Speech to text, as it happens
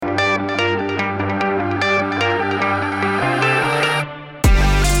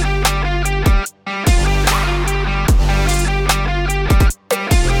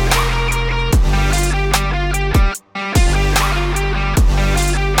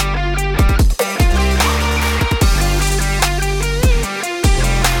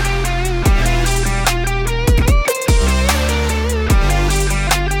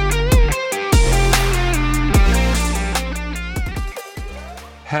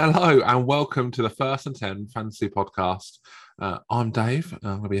Hello and welcome to the First and 10 Fantasy Podcast. I'm Dave.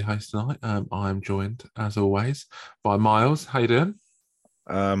 I'm going to be your host tonight. I'm joined, as always, by Miles. How you doing?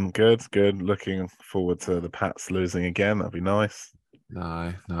 Good. Looking forward to the Pats losing again. That'd be nice.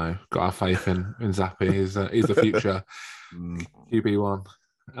 No. Got our faith in Zappy. He's the future QB1.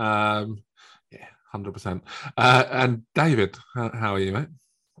 Yeah, 100%. And David, how are you, mate?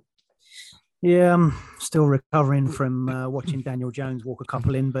 Yeah, I'm still recovering from watching Daniel Jones walk a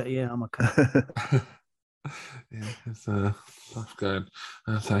couple in, but yeah, I'm okay. Yeah, it's tough going.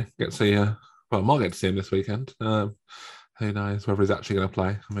 So get to see. Well, I might get to see him this weekend. Who knows whether he's actually going to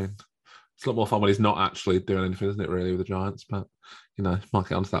play? I mean, it's a lot more fun when he's not actually doing anything, isn't it? Really, with the Giants, but might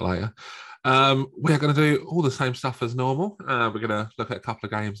get onto that later. We are going to do all the same stuff as normal. We're going to look at a couple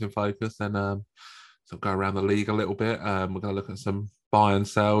of games in focus, and sort of go around the league a little bit. We're going to look at some buy and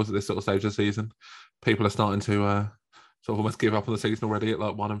sells at this sort of stage of the season. People are starting to sort of almost give up on the season already at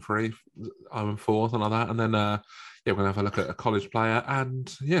like 1-3, 0-4, something like that. And then we're going to have a look at a college player and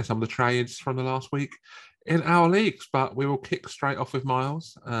some of the trades from the last week in our leagues. But we will kick straight off with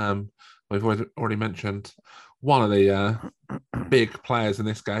Miles. We've already mentioned one of the big players in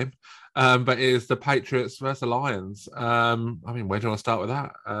this game, but it is the Patriots versus the Lions. I mean, where do you want to start with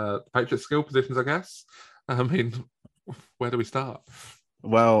that? The Patriots' skill positions, I guess. I mean, where do we start?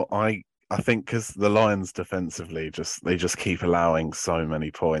 Well, I think because the Lions defensively they just keep allowing so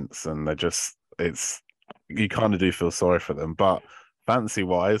many points, and you kind of do feel sorry for them. But fantasy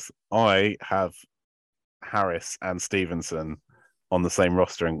wise, I have Harris and Stevenson on the same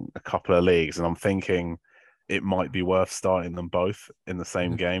roster in a couple of leagues, and I'm thinking it might be worth starting them both in the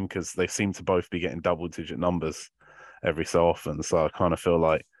same game because they seem to both be getting double-digit numbers every so often. So I kind of feel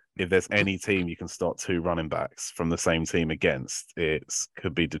like if there's any team you can start two running backs from the same team against, it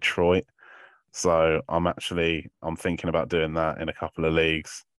could be Detroit. So I'm thinking about doing that in a couple of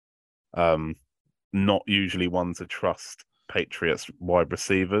leagues. Not usually one to trust Patriots wide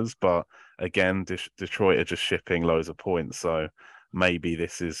receivers, but again, Detroit are just shipping loads of points. So maybe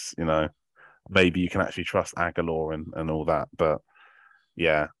this is, maybe you can actually trust Aguilar and all that. But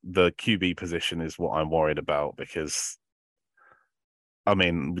yeah, the QB position is what I'm worried about because, I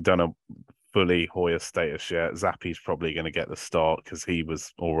mean, we don't know fully Hoyer's status yet. Zappy's probably going to get the start because he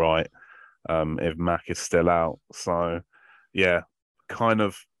was all right if Mac is still out. So, yeah, kind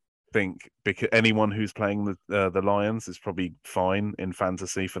of think because anyone who's playing the Lions is probably fine in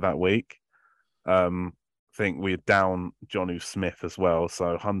fantasy for that week. Think we're down Jonnu Smith as well.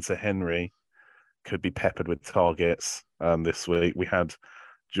 So Hunter Henry could be peppered with targets this week. We had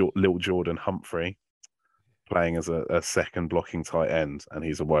Lil Jordan Humphrey playing as a second blocking tight end, and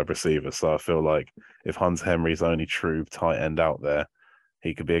he's a wide receiver. So I feel like if Hunter Henry's only true tight end out there,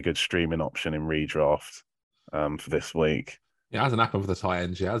 he could be a good streaming option in redraft for this week. Yeah, it hasn't happened for the tight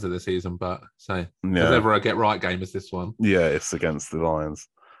ends yet, has it, this season? But if there's ever a get right game, is this one. Yeah, it's against the Lions.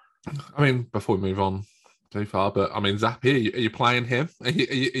 I mean, before we move on too far, but I mean, Zappy, are you playing him? Are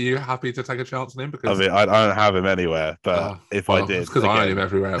you happy to take a chance on him? Because I mean, I don't have him anywhere, but I did, it's because I own him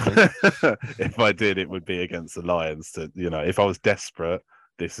everywhere. I think. If I did, it would be against the Lions. If I was desperate,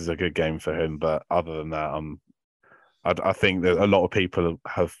 this is a good game for him. But other than that, I think that a lot of people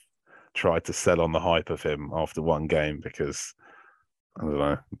have tried to sell on the hype of him after one game because I don't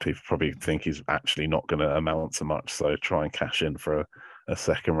know, people probably think he's actually not going to amount to much. So try and cash in for a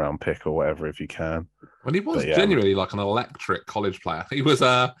second round pick or whatever if you can. Well, he was genuinely like an electric college player. He was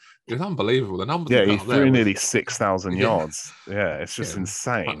unbelievable. The numbers. Yeah, he threw nearly 6,000 yards. Yeah, it's just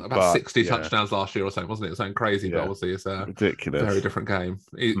insane. About 60 touchdowns last year or something, wasn't it? Something crazy, but obviously it's a ridiculous, very different game.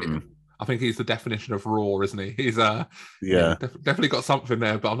 I think he's the definition of raw, isn't he? He's definitely got something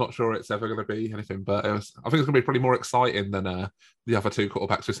there, but I'm not sure it's ever going to be anything. But I think it's going to be probably more exciting than the other two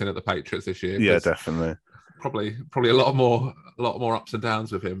quarterbacks we've seen at the Patriots this year. Yeah, definitely. Probably a lot more ups and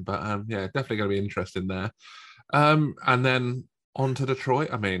downs with him, but definitely going to be interesting there. And then on to Detroit.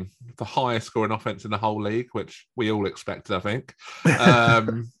 I mean, the highest scoring offense in the whole league, which we all expected, I think. I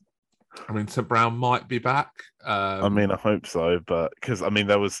mean, St. Brown might be back. I mean, I hope so, but because I mean,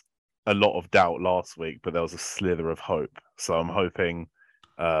 there was a lot of doubt last week, but there was a slither of hope. So I'm hoping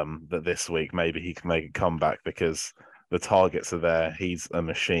that this week maybe he can make a comeback because the targets are there. He's a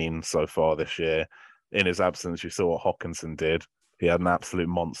machine so far this year. In his absence, you saw what Hockenson did. He had an absolute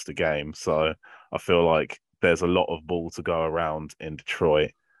monster game. So I feel like there's a lot of ball to go around in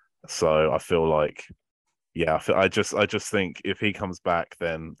Detroit. So I feel like, I just think if he comes back,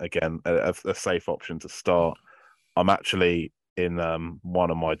 then again, a safe option to start. I'm actually in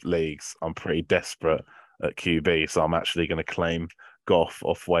one of my leagues. I'm pretty desperate at QB, so I'm actually going to claim Goff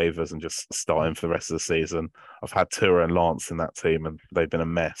off waivers and just start him for the rest of the season. I've had Tua and Lance in that team, and they've been a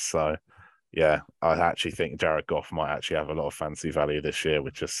mess. So, yeah, I actually think Jared Goff might actually have a lot of fancy value this year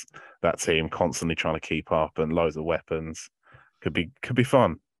with just that team constantly trying to keep up and loads of weapons. Could be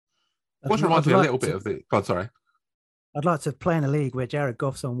fun. What reminds me a little bit of the. God, sorry. I'd like to play in a league where Jared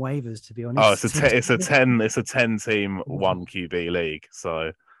Goff's on waivers. To be honest, Oh, it's a 10-team 1 QB league.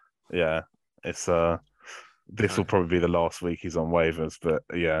 So, yeah, it's this will probably be the last week he's on waivers, but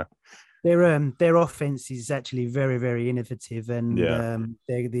yeah. Their offense is actually very, very innovative, and Yeah.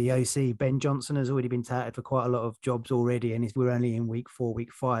 the OC Ben Johnson has already been touted for quite a lot of jobs already, and we're only in week 4,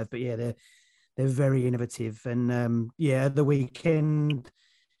 week 5. But yeah, they're very innovative, and the weekend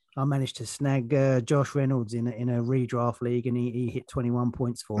I managed to snag Josh Reynolds in a redraft league, and he hit 21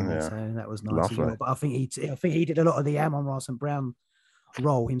 points for me, so that was nice as well. But I think he did a lot of the Amon-Ra St. Brown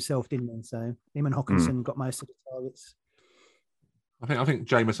role himself, didn't he? So him and Hawkinson got most of the targets. I think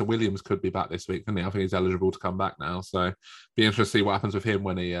Jameson Williams could be back this week, couldn't he? I think he's eligible to come back now. So be interesting to see what happens with him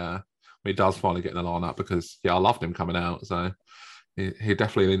when he does finally get in the lineup, because I loved him coming out. So he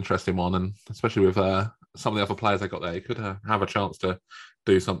definitely an interesting one, and especially with some of the other players they got there, he could have a chance to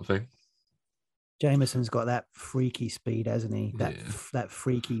do something. Jameson's got that freaky speed, hasn't he? That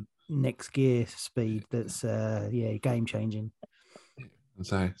freaky next gear speed that's game changing. And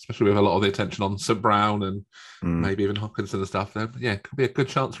so, especially with a lot of the attention on St. Brown and maybe even Hopkins and stuff, then it could be a good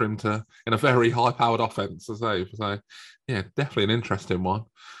chance for him to in a very high-powered offense to save. So, definitely an interesting one.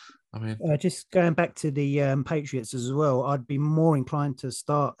 I mean, just going back to the Patriots as well, I'd be more inclined to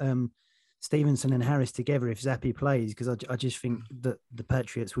start Stevenson and Harris together if Zappi plays, because I just think that the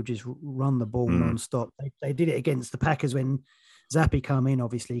Patriots would just run the ball non-stop. They did it against the Packers when Zappi come in,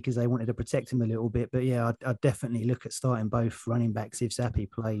 obviously, because they wanted to protect him a little bit. But I'd definitely look at starting both running backs if Zappi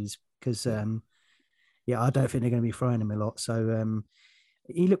plays, because I don't think they're going to be throwing him a lot. So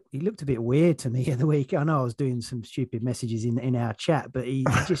he looked a bit weird to me in the week. I know I was doing some stupid messages in our chat, but he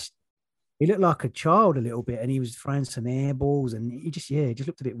looked like a child a little bit, and he was throwing some air balls, and he just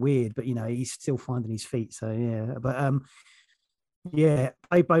looked a bit weird. But he's still finding his feet. So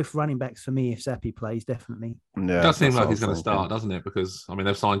play both running backs for me if Zappi plays, definitely. Yeah, it does seem like he's going to start, doesn't it? Because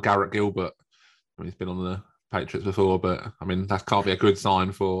they've signed Garrett Gilbert. He's been on the Patriots before, but that can't be a good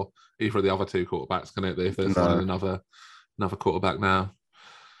sign for either of the other two quarterbacks, can it? If they're signing another quarterback now.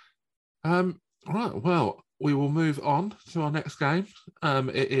 Right. Well, we will move on to our next game.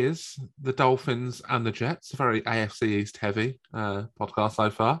 It is the Dolphins and the Jets. A very AFC East heavy podcast so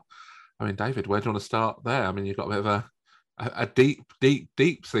far. David, where do you want to start there? You've got a bit of a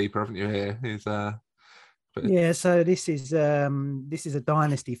deep sleeper, haven't you? Here, so this is a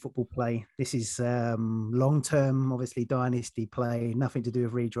dynasty football play. This is long-term, obviously dynasty play. Nothing to do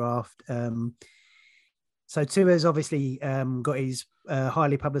with redraft. So Tua's obviously got his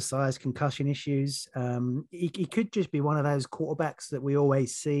highly publicized concussion issues. He could just be one of those quarterbacks that we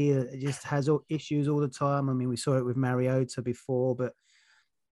always see that just has issues all the time. We saw it with Mariota before, but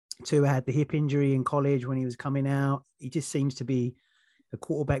Tua had the hip injury in college when he was coming out. He just seems to be a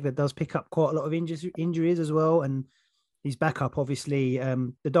quarterback that does pick up quite a lot of injuries as well. And his backup, obviously,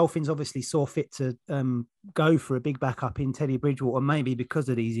 the Dolphins obviously saw fit to go for a big backup in Teddy Bridgewater, maybe because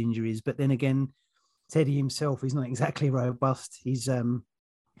of these injuries. But then again, Teddy himself is not exactly robust. He was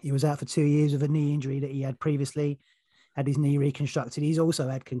out for 2 years with a knee injury that he had previously, had his knee reconstructed. He's also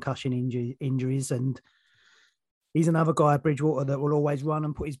had concussion injuries, and he's another guy, Bridgewater, that will always run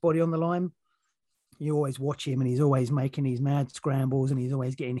and put his body on the line. You always watch him, and he's always making these mad scrambles, and he's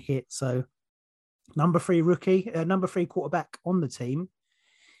always getting hit. So number 3 quarterback on the team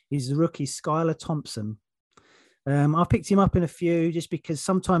is the rookie Skylar Thompson. I picked him up in a few just because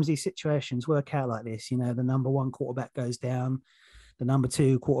sometimes these situations work out like this. The number 1 quarterback goes down, the number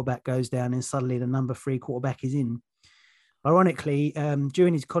 2 quarterback goes down, and suddenly the number 3 quarterback is in. Ironically,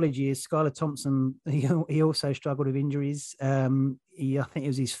 during his college years, Skylar Thompson, he also struggled with injuries. I think it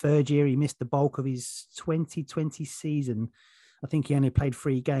was his 3rd year. He missed the bulk of his 2020 season. I think he only played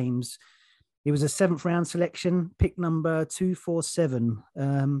 3 games. He was a 7th round selection, pick number 247.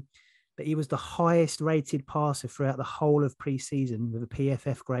 But he was the highest rated passer throughout the whole of preseason with a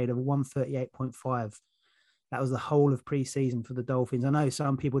PFF grade of 138.5. That was the whole of preseason for the Dolphins. I know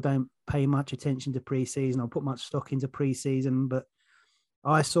some people don't pay much attention to preseason or put much stock into preseason, but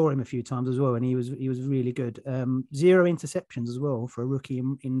I saw him a few times as well, and he was really good. 0 interceptions as well for a rookie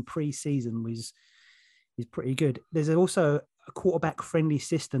in preseason is pretty good. There's also a quarterback-friendly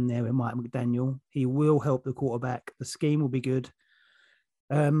system there with Mike McDaniel. He will help the quarterback. The scheme will be good.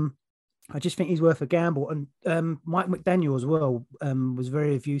 I just think he's worth a gamble. And Mike McDaniel as well was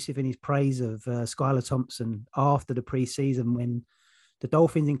very effusive in his praise of Skylar Thompson after the preseason when the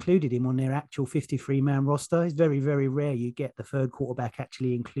Dolphins included him on their actual 53-man roster. It's very, very rare you get the third quarterback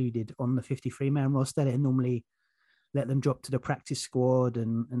actually included on the 53-man roster. They normally let them drop to the practice squad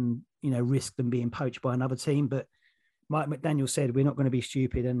and risk them being poached by another team. But Mike McDaniel said, we're not going to be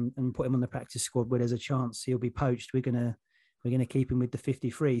stupid and put him on the practice squad where there's a chance he'll be poached. We're going to keep him with the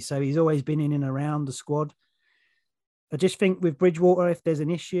 53. So he's always been in and around the squad. I just think with Bridgewater, if there's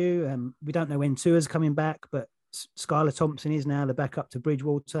an issue, we don't know when Tua's coming back, but Skylar Thompson is now the backup to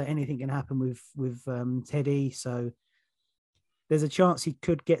Bridgewater. Anything can happen with Teddy. So there's a chance he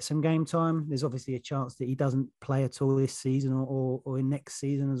could get some game time. There's obviously a chance that he doesn't play at all this season or in next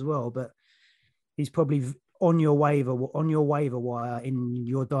season as well. But he's probably on your waiver wire in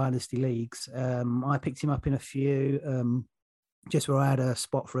your dynasty leagues. I picked him up in a few, just where I had a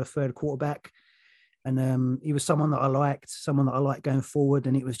spot for a third quarterback. And he was someone that I liked going forward.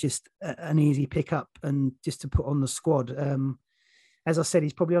 And it was just an easy pickup and just to put on the squad. As I said,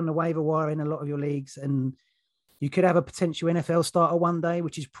 he's probably on the waiver wire in a lot of your leagues. And you could have a potential NFL starter one day,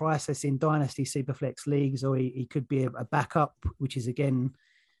 which is priceless in dynasty Superflex leagues, or he could be a backup, which is, again,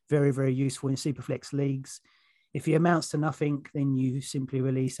 very, very useful in Superflex leagues. If he amounts to nothing, then you simply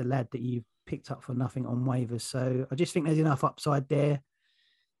release a lad that you've picked up for nothing on waivers. So I just think there's enough upside there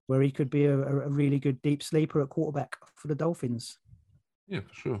where he could be a really good deep sleeper at quarterback for the Dolphins. Yeah,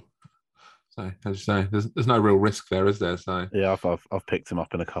 for sure. So, as you say, there's no real risk there, is there? So yeah, I've picked him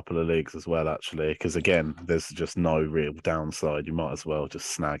up in a couple of leagues as well, actually, because again, there's just no real downside. You might as well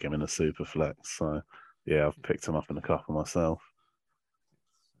just snag him in a super flex. So yeah, I've picked him up in a couple myself.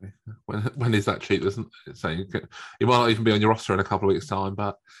 When is that cheap? So he might not even be on your roster in a couple of weeks' time,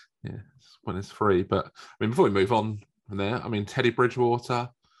 but yeah, when it's free. But I mean, before we move on from there, I mean, Teddy Bridgewater,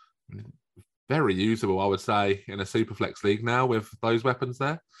 very usable, I would say, in a super flex league now with those weapons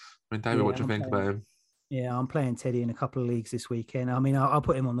there. I mean, David, what do you think about him? Yeah, I'm playing Teddy in a couple of leagues this weekend. I mean, I'll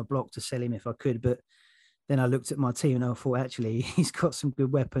put him on the block to sell him if I could, but then I looked at my team and I thought, actually, he's got some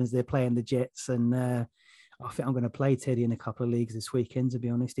good weapons. They're playing the Jets, and I think I'm going to play Teddy in a couple of leagues this weekend, to be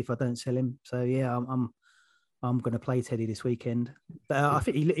honest, if I don't sell him. So yeah, I'm going to play Teddy this weekend. But I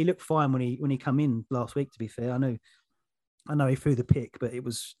think he looked fine when he come in last week. To be fair, I know he threw the pick, but it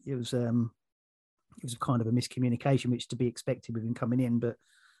was kind of a miscommunication, which to be expected with him coming in. But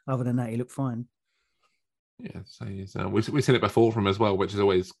other than that, he looked fine. Yeah, so we've seen it before from him as well, which is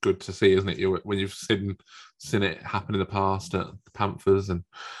always good to see, isn't it? When you've seen it happen in the past at the Panthers, and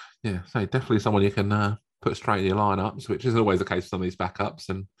yeah, so definitely someone you can put straight in your lineups, which isn't always the case for some of these backups.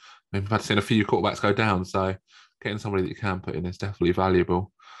 And I mean, we've had seen a few quarterbacks go down, so getting somebody that you can put in is definitely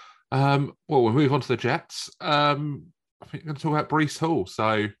valuable. Well, we'll move on to the Jets. I think we're going to talk about Breece Hall. So,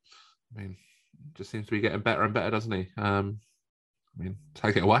 I mean, just seems to be getting better and better, doesn't he? I mean,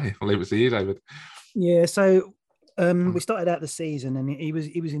 take it away. I'll leave it to you, David. Yeah, so we started out the season and he was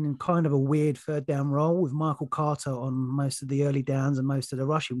in kind of a weird third down role with Michael Carter on most of the early downs and most of the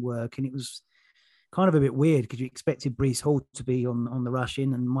rushing work. And it was kind of a bit weird because you expected Breece Hall to be on the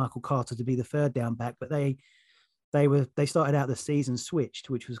rushing and Michael Carter to be the third down back. But they started out the season switched,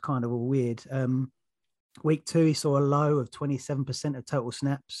 which was kind of a weird. Week 2, he saw a low of 27% of total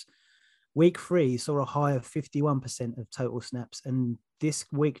snaps. Week 3, he saw a high of 51% of total snaps. And this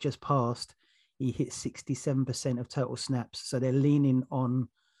week just passed, he hit 67% of total snaps. So they're leaning on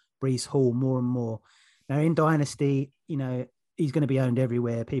Breece Hall more and more. Now in Dynasty, he's going to be owned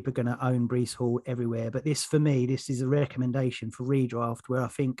everywhere. People are going to own Breece Hall everywhere. But this is a recommendation for redraft where I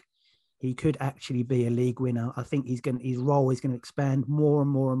think he could actually be a league winner. I think his role is going to expand more and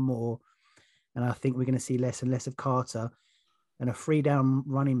more and more. And I think we're going to see less and less of Carter. And a 3-down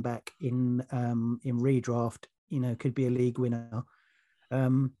running back in redraft, could be a league winner.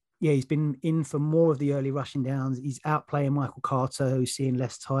 Yeah, he's been in for more of the early rushing downs. He's outplaying Michael Carter, who's seeing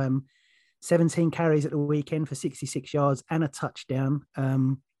less time. 17 carries at the weekend for 66 yards and a touchdown.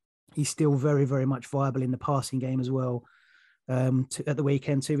 He's still very, very much viable in the passing game as well. At the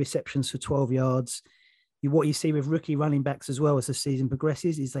weekend, 2 receptions for 12 yards. What you see with rookie running backs as well as the season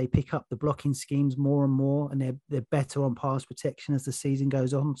progresses is they pick up the blocking schemes more and more, and they're better on pass protection as the season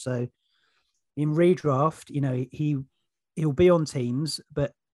goes on. So in redraft, he'll be on teams,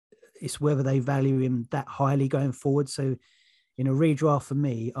 but it's whether they value him that highly going forward. So in a redraft for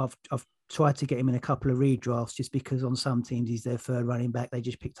me, I've tried to get him in a couple of redrafts just because on some teams he's their third running back. They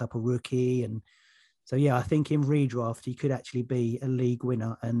just picked up a rookie. And so, yeah, I think in redraft, he could actually be a league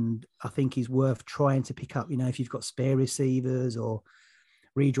winner. And I think he's worth trying to pick up, if you've got spare receivers or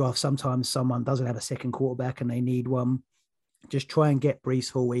redraft, sometimes someone doesn't have a second quarterback and they need one. Just try and get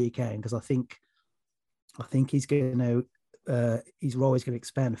Breece Hall where you can, because I think he's going to, his role is going to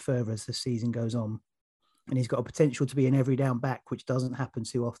expand further as the season goes on. and he's got a potential to be an every down back, which doesn't happen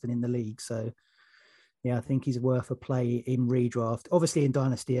too often in the league. So, yeah, I think he's worth a play in redraft. Obviously, in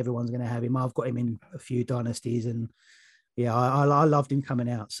Dynasty, everyone's going to have him. I've got him in a few Dynasties, and yeah, I loved him coming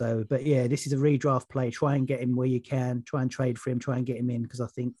out. So, but yeah, this is a redraft play. Try and get him where you can. Try and trade for him. Try and get him in, because I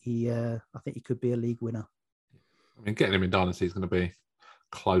think he could be a league winner. I mean, getting him in Dynasty is going to be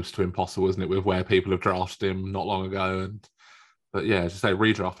close to impossible, isn't it, with where people have drafted him not long ago. But yeah, as I say,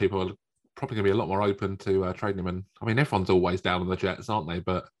 redraft people are probably going to be a lot more open to trading him. And I mean, everyone's always down on the Jets, aren't they?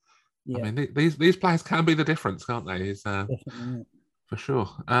 But yeah. I mean, these players can be the difference, can't they? He's, for sure.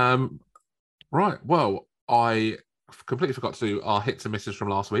 Right. Well, I completely forgot to do our hits and misses from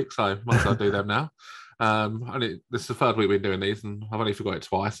last week, so might as well do them now. This is the third week we've been doing these, and I've only forgot it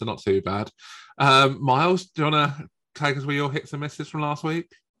twice, so not too bad. Miles, do you want to take us with your hits and misses from last week?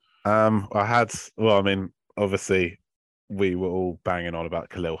 Obviously, we were all banging on about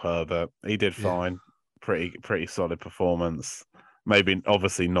Khalil Herbert. He did fine, pretty solid performance. Maybe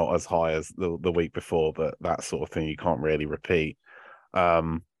obviously not as high as the week before, but that sort of thing you can't really repeat.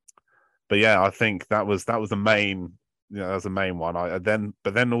 But yeah, I think that was the main. That was the main one.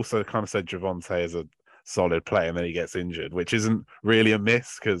 But then also kind of said Javonte is a solid player, and then he gets injured, which isn't really a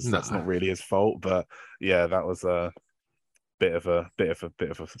miss because that's not really his fault. But yeah, that was a bit of a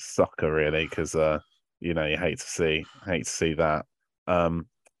sucker, really, because you hate to see that.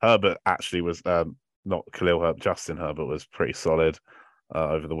 Herbert actually was not Khalil Herbert, Justin Herbert was pretty solid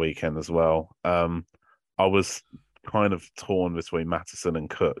over the weekend as well. I was kind of torn between Mattison and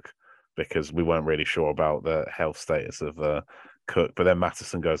Cook, because we weren't really sure about the health status of Cook, but then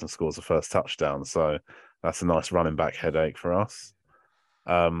Mattison goes and scores the first touchdown, so that's a nice running back headache for us.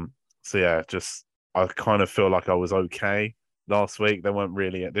 So yeah, I kind of feel like I was okay last week. Didn't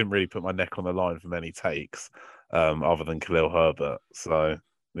really put my neck on the line for many takes, other than Khalil Herbert. So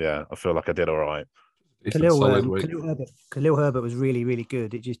yeah, I feel like I did all right. Khalil Herbert was really, really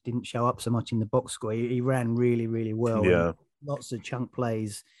good. It just didn't show up so much in the box score. He ran really, really well. Yeah, lots of chunk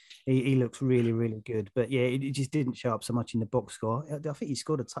plays. He looks really, really good. But yeah, it just didn't show up so much in the box score. I think he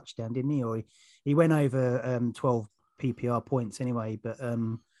scored a touchdown, didn't he? Or he went over 12 PPR points anyway. But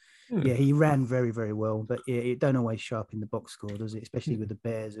yeah, he ran very, very well. But yeah, it don't always show up in the box score, does it? Especially with the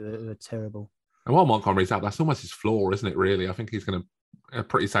Bears, who are terrible. And while Montgomery's out, that's almost his floor, isn't it, really? I think he's going to a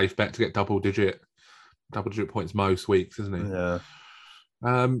pretty safe bet to get double-digit points most weeks, isn't he? Yeah.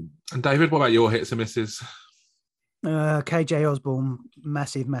 And David, what about your hits and misses? KJ Osborne,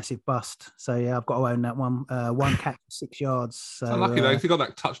 massive bust. So yeah, I've got to own that one. One catch for 6 yards. So lucky though, because he got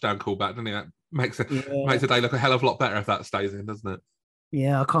that touchdown call back, didn't he? That makes the day look a hell of a lot better if that stays in, doesn't it?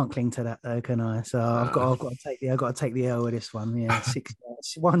 Yeah, I can't cling to that though, can I? So I've got to take the L with this one. Yeah, 6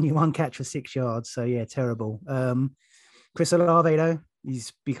 yards. One catch for 6 yards. So yeah, terrible. Chris Olave though,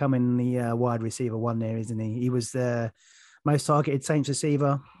 he's becoming the wide receiver one there, isn't he? He was the most targeted Saints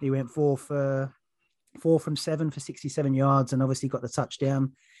receiver. He went 4 from 7 for 67 yards, and obviously got the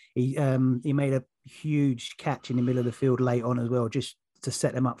touchdown. He made a huge catch in the middle of the field late on as well, just to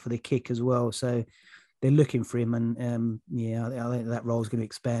set them up for the kick as well. So they're looking for him, and yeah, I think that role is going to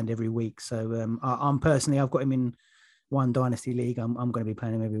expand every week. So I'm personally, I've got him in one dynasty league. I'm going to be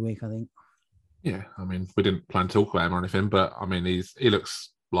playing him every week, I think. Yeah, I mean, we didn't plan to talk about him or anything, but I mean, he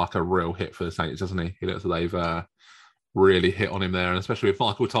looks like a real hit for the Saints, doesn't he? He looks like they've really hit on him there, and especially with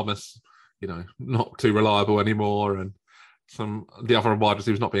Michael Thomas, not too reliable anymore, and the other wide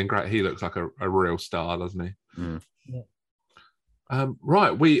receivers not being great. He looks like a real star, doesn't he? Mm. Yeah.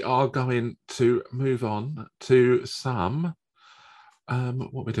 Right, we are going to move on to some. What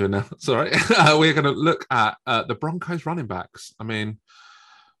are we doing now? Sorry, we're going to look at the Broncos running backs. I mean,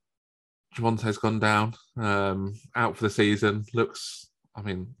 Javonte's gone down, out for the season. Looks, I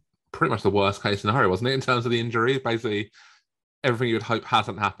mean, pretty much the worst case scenario, wasn't it, in terms of the injury? Basically, everything you would hope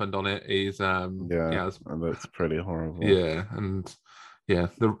hasn't happened on it. He's it looks pretty horrible. Yeah, and yeah,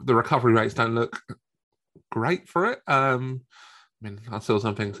 the recovery rates don't look great for it. I mean, I saw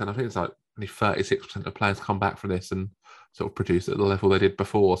something saying I think it's like only 36% of players come back from this and sort of produce at the level they did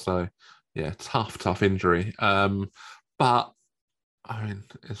before. So yeah, tough injury. But I mean,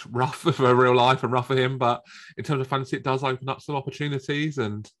 it's rough for real life and rough for him. But in terms of fantasy, it does open up some opportunities.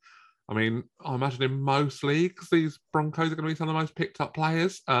 And I mean, I imagine in most leagues, these Broncos are going to be some of the most picked up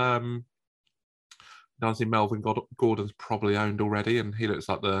players. Obviously, Melvin Gordon's probably owned already, and he looks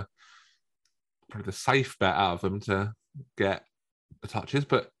like probably the safe bet out of them to get the touches.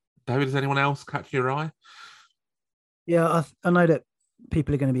 But David, does anyone else catch your eye? Yeah, I know that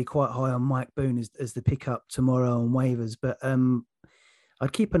people are going to be quite high on Mike Boone as the pickup tomorrow on waivers, but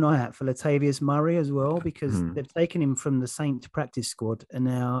I'd keep an eye out for Latavius Murray as well, because they've taken him from the Saints practice squad, and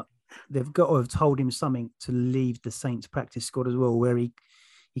now they've got to have told him something to leave the Saints practice squad as well, where he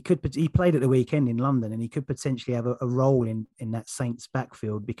played at the weekend in London, and he could potentially have a role in that Saints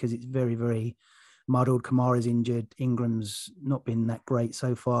backfield, because it's very, very muddled. Kamara's injured. Ingram's not been that great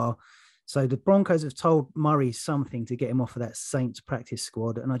so far. So the Broncos have told Murray something to get him off of that Saints practice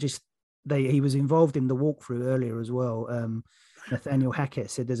squad. And he was involved in the walkthrough earlier as well. Nathaniel Hackett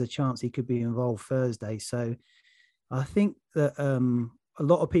said there's a chance he could be involved Thursday. So I think that a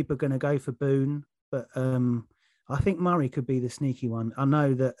lot of people are going to go for Boone, but I think Murray could be the sneaky one. I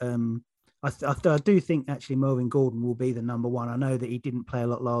know that I do think actually Melvin Gordon will be the number one. I know that he didn't play a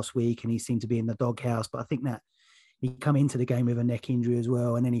lot last week and he seemed to be in the doghouse, but I think that he come into the game with a neck injury as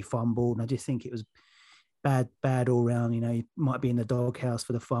well, and then he fumbled. And I just think it was bad all round. You know, he might be in the doghouse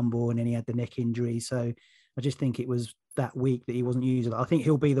for the fumble, and then he had the neck injury. So I just think it was that week that he wasn't using. I think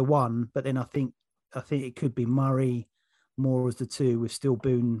he'll be the one, but then I think it could be Murray more as the two, with still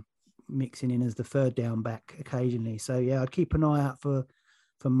Boone mixing in as the third down back occasionally. So yeah, I'd keep an eye out for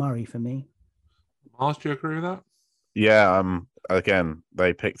Murray for me. Mars, do you agree with that? Yeah, again,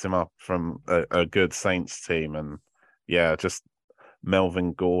 they picked him up from a good Saints team, and yeah, just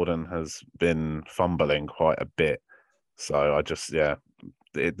Melvin Gordon has been fumbling quite a bit. So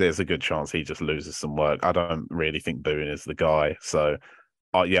there's a good chance he just loses some work. I don't really think Boone is the guy. So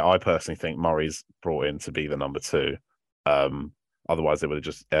I personally think Murray's brought in to be the number two. Otherwise they would have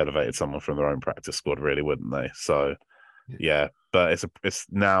just elevated someone from their own practice squad, really, wouldn't they? So yeah, but it's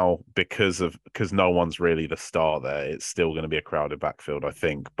now because no one's really the star there. It's still going to be a crowded backfield, I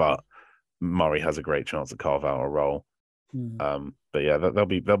think, but Murray has a great chance to carve out a role. But yeah,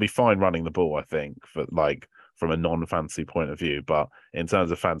 they'll be fine running the ball, I think, for like from a non-fantasy point of view. But in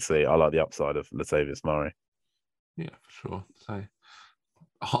terms of fantasy, I like the upside of Latavius Murray. Yeah, for sure. So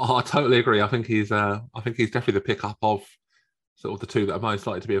I totally agree. I think he's definitely the pickup of sort of the two that are most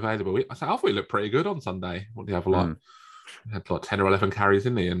likely to be available. I thought he looked pretty good on Sunday. What do you have He had like 10 or 11 carries,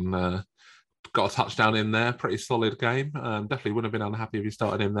 didn't he? And got a touchdown in there. Pretty solid game. Definitely wouldn't have been unhappy if he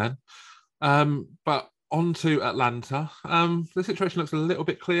started him then. But on to Atlanta. The situation looks a little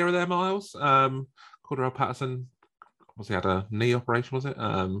bit clearer there, Miles. Cordarrelle Patterson obviously had a knee operation, was it?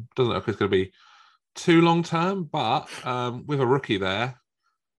 Doesn't look like it's going to be too long term, but with a rookie there,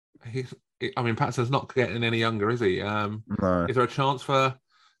 Patterson's not getting any younger, is he? No. Is there a chance that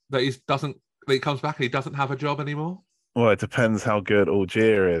he comes back and he doesn't have a job anymore? Well, it depends how good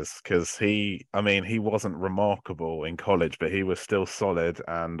Algier is, because he wasn't remarkable in college, but he was still solid,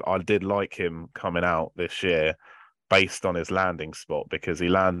 and I did like him coming out this year based on his landing spot, because he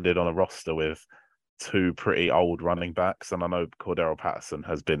landed on a roster with two pretty old running backs, and I know Cordarrelle Patterson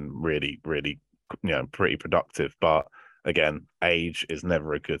has been really, really, pretty productive, but again, age is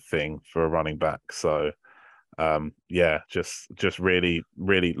never a good thing for a running back. So just really,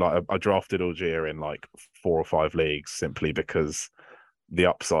 really, like, I drafted Algier in like 4 or 5 leagues simply because the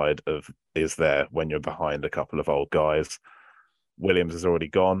upside is there when you're behind a couple of old guys. Williams has already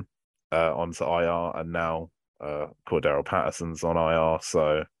gone onto IR, and now Cordarrelle Patterson's on IR.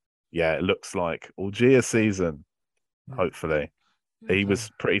 So yeah, it looks like Algier season, hopefully. He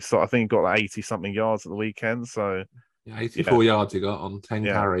was pretty I think he got like 80 something yards at the weekend. So 84 yards he got on 10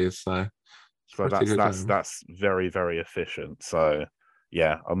 carries. So that's very, very efficient. So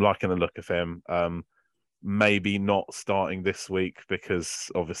yeah, I'm liking the look of him. Maybe not starting this week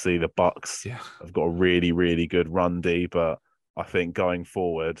because obviously the Bucks have got a really, really good run D, but I think going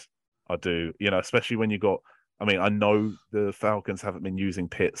forward, I do, especially when you got, I know the Falcons haven't been using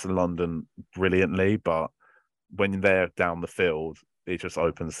Pitts and London brilliantly, but when they're down the field, it just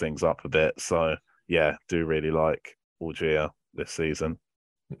opens things up a bit. So yeah, do really like Algier this season.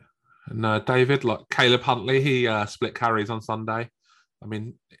 And David, like Caleb Huntley, he split carries on Sunday.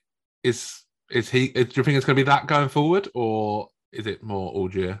 Is he? Do you think it's going to be that going forward, or is it more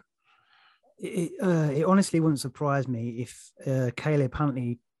Algier? It honestly wouldn't surprise me if Caleb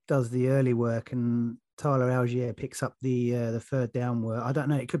Huntley does the early work and Tyler Algier picks up the third down work. I don't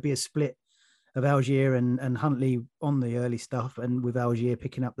know. It could be a split of Algier and Huntley on the early stuff, and with Algier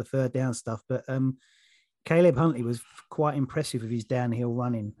picking up the third down stuff. But Caleb Huntley was quite impressive with his downhill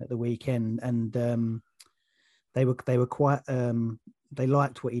running at the weekend, and they were quite. They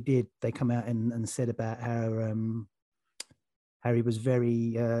liked what he did. They come out and said about how he was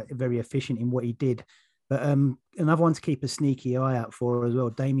very very efficient in what he did. But another one to keep a sneaky eye out for as well,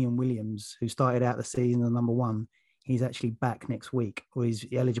 Damian Williams, who started out the season as number 1. He's actually back next week, or he's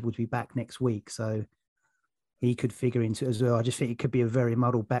eligible to be back next week. So he could figure into it as well. I just think it could be a very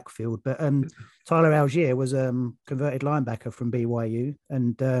muddled backfield. But Tyler Algier was converted linebacker from BYU,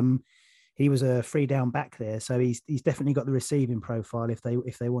 and he was a 3-down back there, so he's definitely got the receiving profile if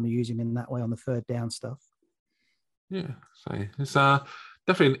they want to use him in that way on the 3rd down stuff. Yeah, so it's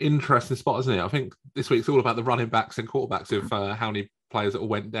definitely an interesting spot, isn't it? I think this week's all about the running backs and quarterbacks of how many players that all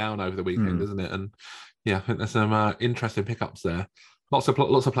went down over the weekend, isn't it? And yeah, I think there's some interesting pickups there. Lots of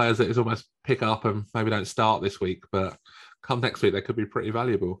players that is almost pick up and maybe don't start this week, but come next week they could be pretty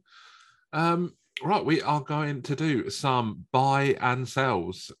valuable. Right, we are going to do some buy and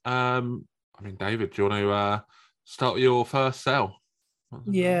sells. I mean, David, do you want to start your first sell?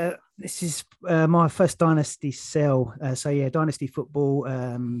 Yeah, this is my first dynasty sell. So yeah, dynasty football,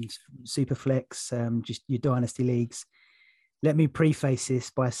 Superflex, just your dynasty leagues. Let me preface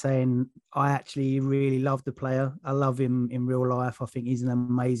this by saying I actually really love the player. I love him in real life. I think he's an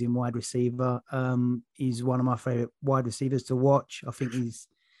amazing wide receiver. He's one of my favorite wide receivers to watch. I think he's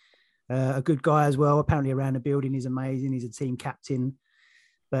a good guy as well. Apparently around the building, he's amazing. He's a team captain.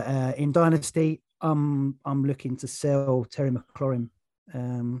 But in dynasty, I'm looking to sell Terry McLaurin.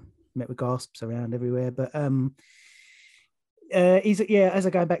 Met with gasps around everywhere, but as I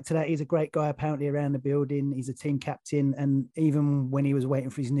go back to that, he's a great guy apparently around the building. He's a team captain, and even when he was waiting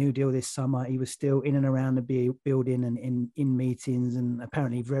for his new deal this summer, he was still in and around the building and in meetings, and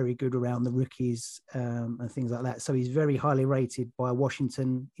apparently very good around the rookies and things like that. So he's very highly rated by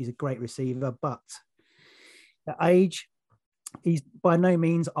Washington. He's a great receiver, but at age, he's by no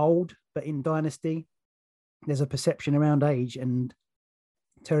means old, but in dynasty, there's a perception around age, and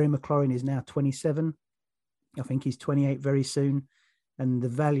Terry McLaurin is now 27. I think he's 28 very soon, and the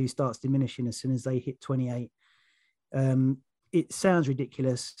value starts diminishing as soon as they hit 28. It sounds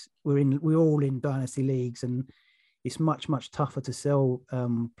ridiculous. We're all in dynasty leagues, and it's much, much tougher to sell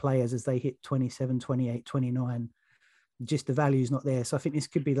players as they hit 27, 28, 29. Just the value is not there. So I think this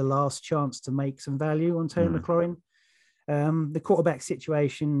could be the last chance to make some value on Terry McLaurin. The quarterback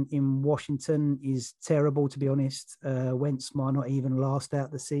situation in Washington is terrible, to be honest. Wentz might not even last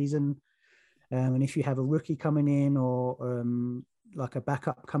out the season. And if you have a rookie coming in or like a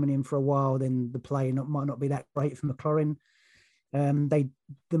backup coming in for a while, then the play might not be that great for McLaurin.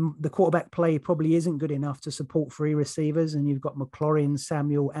 The quarterback play probably isn't good enough to support 3 receivers, and you've got McLaurin,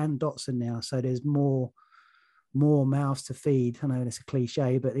 Samuel, and Dotson now. So there's more mouths to feed. I know that's a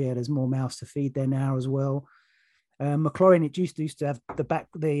cliche, but yeah, there's more mouths to feed there now as well. McLaurin, it used to have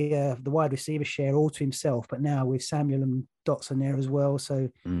the wide receiver share all to himself, but now with Samuel and Dotson there as well, so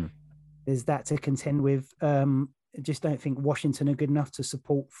there's that to contend with. I just don't think Washington are good enough to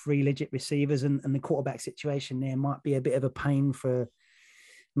support 3 legit receivers, and the quarterback situation there might be a bit of a pain for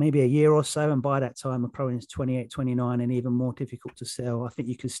maybe a year or so, and by that time McLaurin's 28, 29 and even more difficult to sell. I think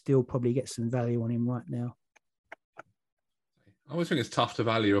you could still probably get some value on him right now. I always think it's tough to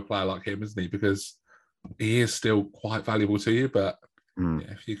value a player like him, isn't he? Because he is still quite valuable to you, but yeah,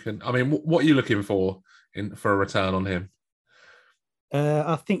 if you can, I mean, what are you looking for for a return on him?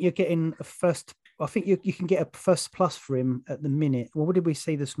 I think you're getting a first. I think you can get a first plus for him at the minute. Well, what did we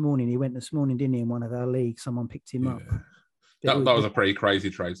see this morning? He went this morning, didn't he? In one of our leagues, someone picked him up. That was a pretty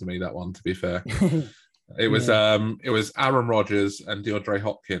crazy trade to me. That one, to be fair, it was Aaron Rodgers and DeAndre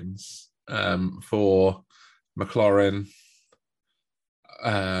Hopkins for McLaurin,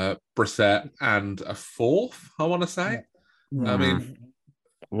 Brissett, and a 4th. I want to say. Yeah. I mean,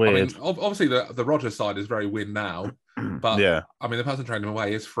 weird. Obviously the Rodgers side is very win now. But yeah, I mean, the person trading him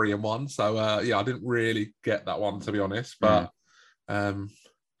away is 3-1. So yeah, I didn't really get that one, to be honest. But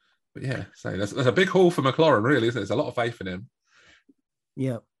yeah, so there's a big haul for McLaurin, really, isn't it? There's a lot of faith in him.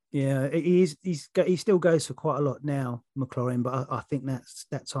 Yeah, he still goes for quite a lot now, McLaurin, but I think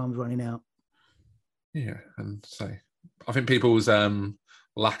that time's running out. Yeah, and so I think people's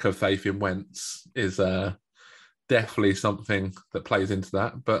lack of faith in Wentz is definitely something that plays into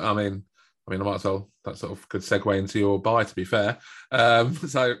that. But I mean, I might as well, that sort of could segue into your buy, to be fair.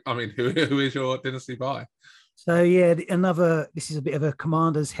 So, I mean, who is your dynasty buy? So, yeah, this is a bit of a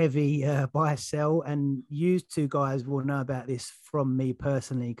Commanders heavy buy sell, and you 2 guys will know about this from me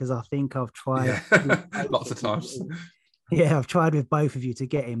personally, because I think I've tried lots of times. Yeah, I've tried with both of you to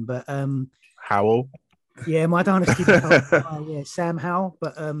get him, but Howell. Yeah, my dynasty buy, Sam Howell,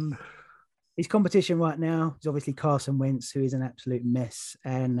 but his competition right now is obviously Carson Wentz, who is an absolute mess,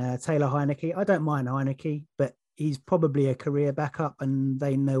 and Taylor Heineke. I don't mind Heineke, but he's probably a career backup, and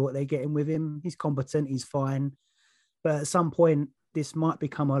they know what they're getting with him. He's competent, he's fine. But at some point, this might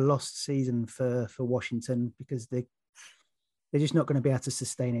become a lost season for Washington, because they're just not going to be able to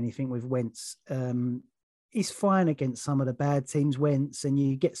sustain anything with Wentz. He's fine against some of the bad teams, Wentz, and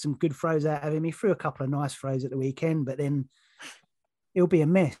you get some good throws out of him. He threw a couple of nice throws at the weekend, but then it'll be a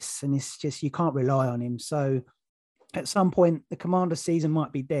mess, and it's just, you can't rely on him. So at some point the Commander season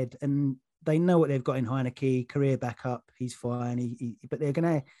might be dead, and they know what they've got in Heineke, career backup. He's fine. But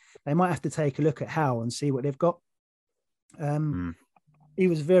they might have to take a look at Howe and see what they've got. He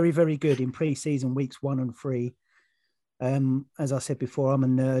was very, very good in pre-season weeks 1 and 3. As I said before, I'm a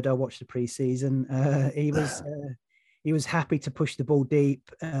nerd. I watched the pre-season. He was happy to push the ball deep.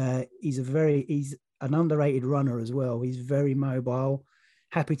 He's an underrated runner as well. He's very mobile,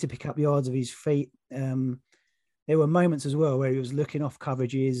 happy to pick up yards of his feet. There were moments as well where he was looking off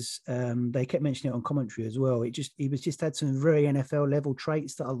coverages. They kept mentioning it on commentary as well. He was just had some very NFL level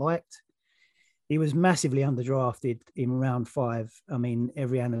traits that I liked. He was massively underdrafted in round 5. I mean,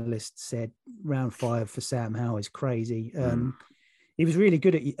 every analyst said round 5 for Sam Howell is crazy. He was really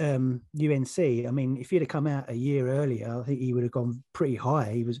good at UNC. I mean, if he'd have come out a year earlier, I think he would have gone pretty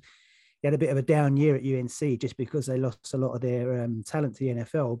high. He had a bit of a down year at UNC just because they lost a lot of their talent to the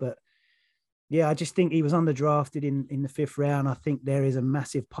NFL. But yeah, I just think he was underdrafted in the 5th round. I think there is a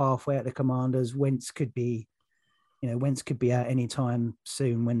massive pathway at the Commanders. Wentz could be out any time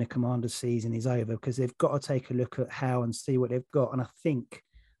soon when the Commanders season is over, because they've got to take a look at Howe and see what they've got. And I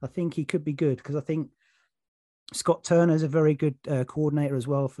think he could be good, because I think Scott Turner is a very good coordinator as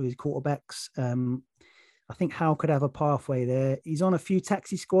well for his quarterbacks. I think Howe could have a pathway there. He's on a few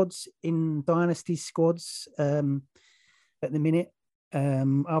taxi squads in dynasty squads at the minute.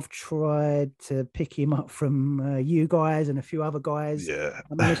 I've tried to pick him up from you guys and a few other guys. Yeah,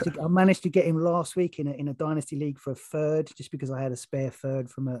 I managed to get him last week in a dynasty league for a 3rd, just because I had a spare 3rd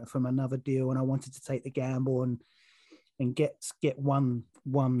from another deal, and I wanted to take the gamble and get one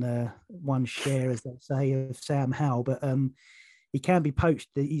share, as they say, of Sam Howell. But he can be poached.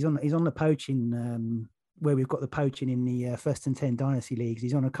 He's on the poaching where we've got the poaching in the 1st and 10 dynasty leagues.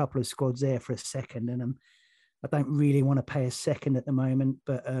 He's on a couple of squads there for a 2nd, and I don't really want to pay a 2nd at the moment,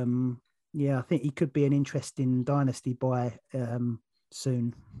 but yeah, I think he could be an interesting dynasty buy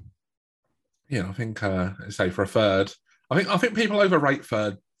soon. Yeah, I think say for a 3rd, I think people overrate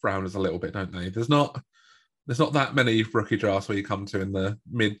 3rd rounders a little bit, don't they? There's not that many rookie drafts where you come to in the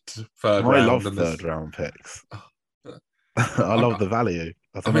mid 3rd round. I love 3rd round picks. I love the value.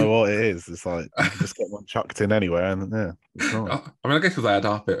 I don't know what it is. It's like you can just get one chucked in anywhere, and yeah, it's nice. I mean, I guess if they add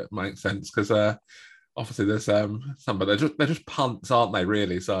up, it makes sense, because obviously there's some, but they're just punts, aren't they?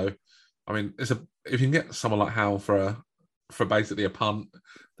 Really. So, I mean, if you can get someone like Howell for basically a punt,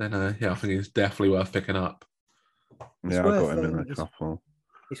 then yeah, I think he's definitely worth picking up. Yeah, I got him in a couple.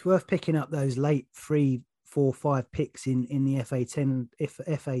 It's worth picking up those late 3, 4, 5 picks in the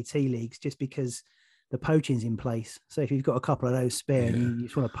FAT leagues, just because the poaching's in place. So if you've got a couple of those spare and you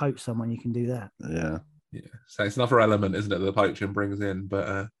just want to poach someone, you can do that. Yeah. So it's another element, isn't it, that the poaching brings in?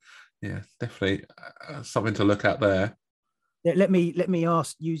 But yeah, definitely something to look at there. Let me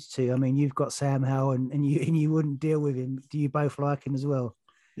ask you two. I mean, you've got Sam Howell, and you wouldn't deal with him. Do you both like him as well?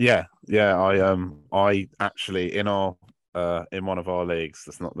 Yeah. I actually in one of our leagues.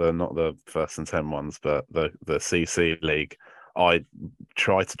 That's not the 1st and 10 ones, but the CC league. I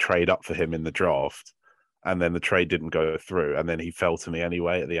tried to trade up for him in the draft, and then the trade didn't go through, and then he fell to me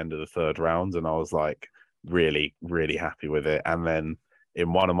anyway at the end of the 3rd round, and I was like really, really happy with it. And then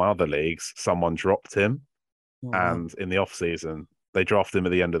in one of my other leagues, someone dropped him, and in the off season, they drafted him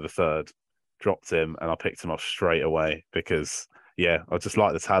at the end of the 3rd, dropped him, and I picked him up straight away because, yeah, I just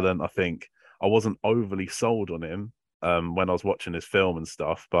like the talent. I think I wasn't overly sold on him when I was watching his film and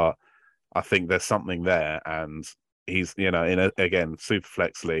stuff, but I think there's something there, and he's, again, super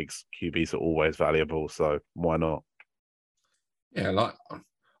flex leagues, QBs are always valuable, so why not? Yeah,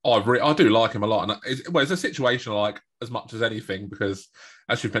 I do like him a lot, and it's a situation like as much as anything, because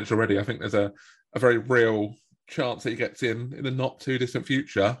as you've mentioned already, I think there's a very real chance that he gets in the not too distant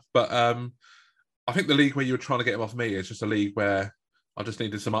future. But I think the league where you were trying to get him off me is just a league where I just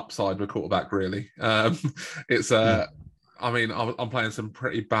needed some upside with a quarterback, really. It's I mean, I'm playing some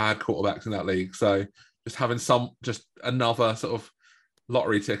pretty bad quarterbacks in that league, so just having just another sort of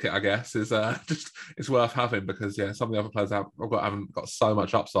lottery ticket, I guess, is it's worth having, because some of the other players haven't got so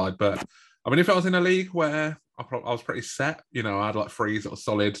much upside. But I mean, if I was in a league where I was pretty set, I had like 3 sort of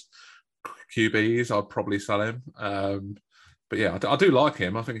solid QBs, I'd probably sell him. But yeah, I do like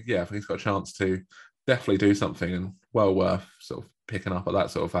him. I think he's got a chance to definitely do something, and well worth sort of picking up at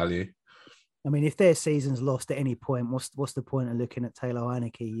that sort of value. I mean, if their season's lost at any point, what's the point of looking at Taylor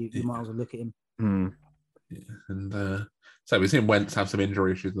Heineke? You might as well look at him. Yeah. And so we've seen Wentz have some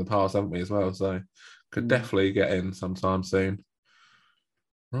injury issues in the past, haven't we, as well? So could definitely get in sometime soon.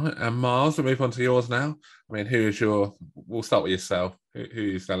 Right, and Mars, we'll move on to yours now. I mean, we'll start with yourself. Who are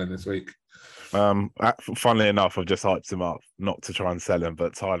you selling this week? Funnily enough, I've just hyped him up, not to try and sell him,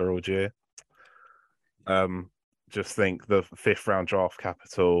 but Tyler Algier. just think the 5th-round draft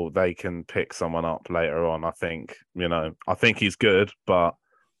capital, they can pick someone up later on. I think, I think he's good, but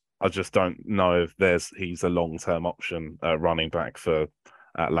I just don't know if he's a long-term option running back for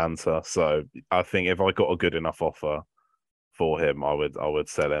Atlanta. So I think if I got a good enough offer for him, I would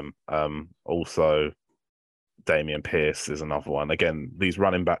sell him. Also, Dameon Pierce is another one. Again, these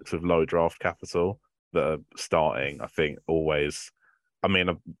running backs with low draft capital that are starting, I think always. I mean,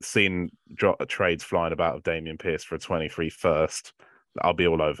 I've seen trades flying about of Dameon Pierce for a 23 first. I'll be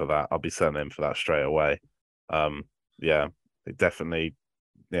all over that. I'll be selling him for that straight away. Yeah, definitely.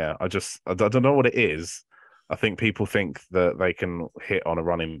 Yeah, I don't know what it is. I think people think that they can hit on a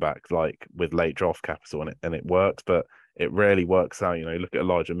running back like with late draft capital and it works, but it rarely works out. Look at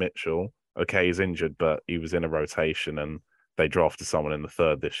Elijah Mitchell. Okay, he's injured, but he was in a rotation and they drafted someone in the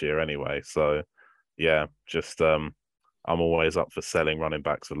 3rd this year anyway. So yeah, just I'm always up for selling running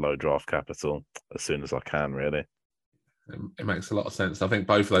backs with low draft capital as soon as I can, really. It makes a lot of sense. I think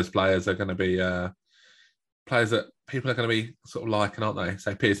both of those players are going to be players that people are going to be sort of liking, aren't they?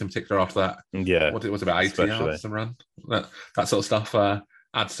 So Pierce in particular after that. Yeah. What it was about 80 yards to run. That sort of stuff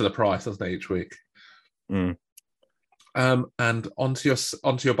adds to the price, doesn't it, each week? Mm. And onto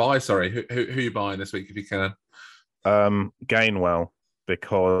your buy, sorry. Who are you buying this week if you can? Gainwell,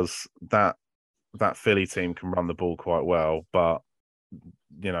 because that Philly team can run the ball quite well, but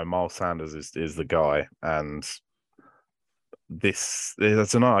Miles Sanders is the guy, and this, I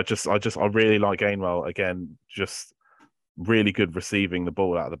don't know. I really like Gainwell. Again, just really good receiving the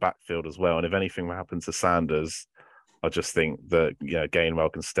ball out of the backfield as well. And if anything happens to Sanders, I just think that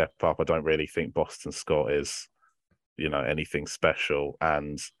Gainwell can step up. I don't really think Boston Scott is anything special,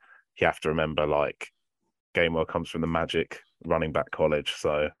 and you have to remember Gainwell comes from the Magic running back college,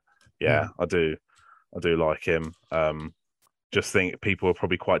 so yeah, I do like him. Just think people are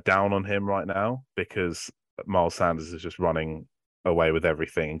probably quite down on him right now because Miles Sanders is just running away with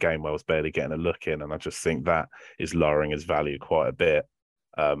everything and Gainwell's barely getting a look in, and I just think that is lowering his value quite a bit.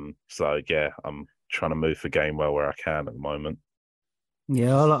 So yeah, I'm trying to move for Gainwell where I can at the moment.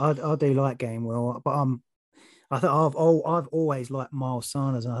 Yeah, I do like Gainwell, but I think I've always liked Miles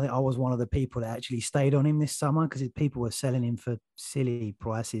Sanders, and I think I was one of the people that actually stayed on him this summer because people were selling him for silly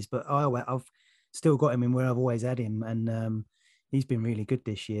prices. But I've still got him in where I've always had him, and he's been really good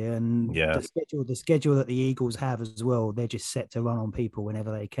this year. And yeah, the schedule that the Eagles have as well, they're just set to run on people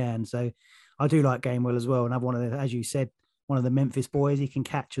whenever they can. So I do like Gainwell as well, and I've one of the, as you said, one of the Memphis boys. He can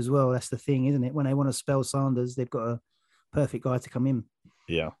catch as well. That's the thing, isn't it? When they want to spell Sanders, they've got a perfect guy to come in.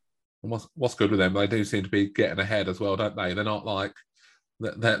 Yeah. What's good with them? They do seem to be getting ahead as well, don't they? They're not like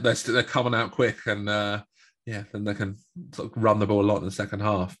they're coming out quick, and then they can sort of run the ball a lot in the second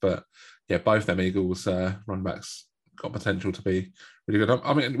half. But yeah, both them Eagles run backs got potential to be really good.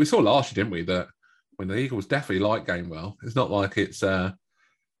 I mean, we saw last year, didn't we, that when the Eagles definitely like Gainwell. It's not like it's not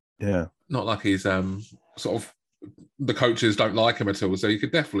like he's sort of the coaches don't like him at all. So he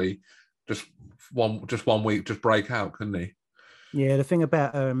could definitely just one week just break out, couldn't he? Yeah, the thing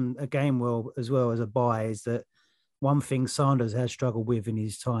about a Gainwell as well as a buy is that one thing Sanders has struggled with in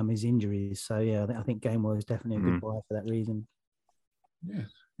his time is injuries. So yeah, I think Gainwell is definitely a good buy for that reason.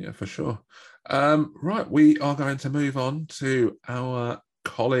 Yeah, for sure. Right, we are going to move on to our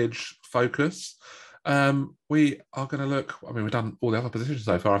college focus. We are going to look. I mean, we've done all the other positions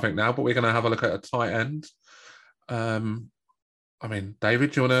so far, I think now, but we're going to have a look at a tight end. I mean,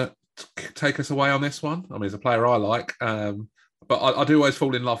 David, do you want to take us away on this one? I mean, he's a player I like. But I do always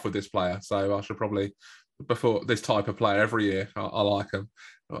fall in love with this player, so I should probably, before this type of player every year, I like him.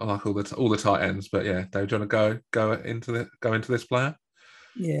 I like all the tight ends. But yeah, Dave, do you want to go into this player?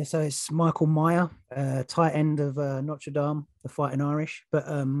 Yeah, so it's Michael Mayer, tight end of Notre Dame, the Fighting Irish, but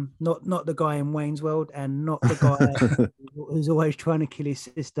not the guy in Wayne's World, and not the guy who's always trying to kill his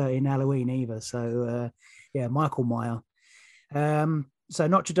sister in Halloween either. So yeah, Michael Mayer. So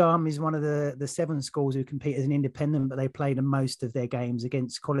Notre Dame is one of the 7 schools who compete as an independent, but they play the most of their games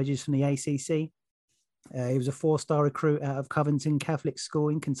against colleges from the ACC. He was a 4-star recruit out of Covington Catholic School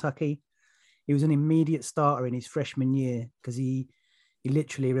in Kentucky. He was an immediate starter in his freshman year because he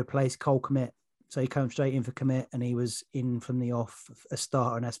literally replaced Cole Kmet. So he came straight in for Kmet, and he was in from the off a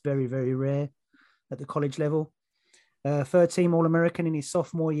starter, and that's very, very rare at the college level. 3rd-team All-American in his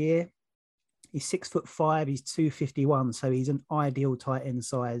sophomore year. He's 6'5", he's 251, so he's an ideal tight end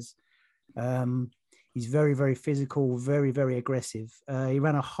size. He's very, very physical, very, very aggressive. He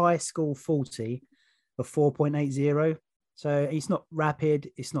ran a high school 40 of 4.80. So he's not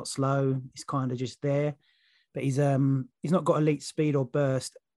rapid, it's not slow, he's kind of just there. But he's not got elite speed or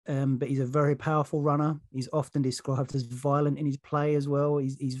burst, but he's a very powerful runner. He's often described as violent in his play as well.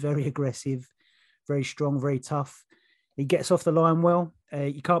 He's very aggressive, very strong, very tough. He gets off the line well.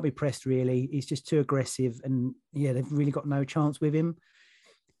 You can't be pressed, really. He's just too aggressive. And, yeah, they've really got no chance with him.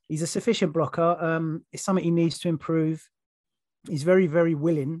 He's a sufficient blocker. It's something he needs to improve. He's very, very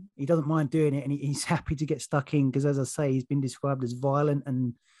willing. He doesn't mind doing it, and he's happy to get stuck in because, as I say, he's been described as violent,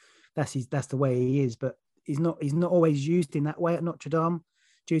 and that's the way he is. But he's not always used in that way at Notre Dame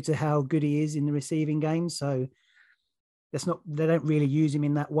due to how good he is in the receiving game. So they don't really use him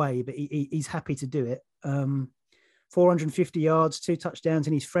in that way, but he's happy to do it. 450 yards, 2 touchdowns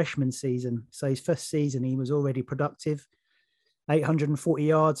in his freshman season. So his first season, he was already productive. 840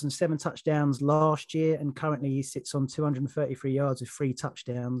 yards and 7 touchdowns last year, and currently he sits on 233 yards with 3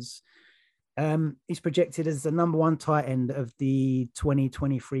 touchdowns. He's projected as the number 1 tight end of the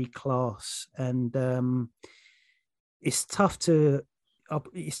 2023 class, and it's tough to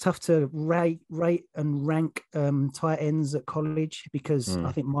rate and rank tight ends at college because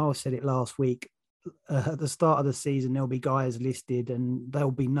I think Miles said it last week. At the start of the season, there'll be guys listed and they'll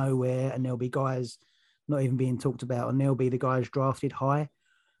be nowhere, and there'll be guys not even being talked about, and they'll be the guys drafted high.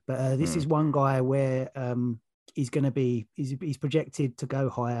 But this is one guy where he's projected to go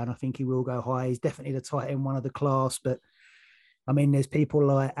high, and I think he will go high. He's definitely the tight end 1 of the class. But I mean, there's people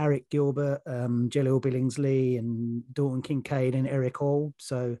like Eric Gilbert, Jaleel Billingsley, and Dalton Kincaid and Eric Hall.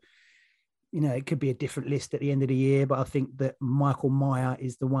 So, it could be a different list at the end of the year, but I think that Michael Mayer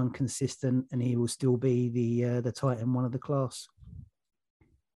is the one consistent, and he will still be the tight end 1 of the class.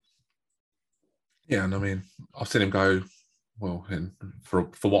 Yeah, and I mean, I've seen him go, well, for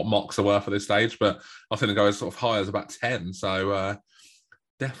what mocks are worth at this stage, but I've seen him go as sort of high as about 10. So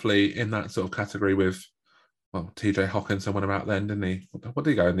definitely in that sort of category with, well, TJ Hawkinson went about then, didn't he? What did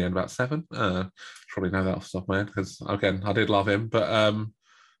he go in the end, about 7? Probably know that off the top of my head because, again, I did love him. But, I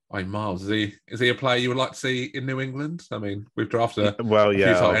mean, Miles, is he a player you would like to see in New England? I mean, we've drafted a few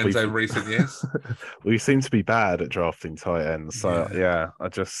tight ends over recent years. We seem to be bad at drafting tight ends. So,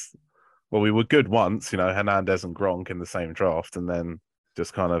 well, we were good once, Hernandez and Gronk in the same draft, and then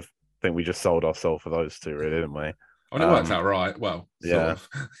just kind of think we just sold ourselves for those 2, really, didn't we? I mean, it worked out right. Well, yeah.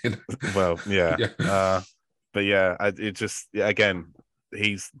 Sort of, Well, yeah. Yeah. But yeah, it just, again,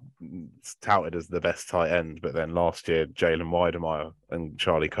 he's touted as the best tight end, but then last year, Jalen Weidemeyer and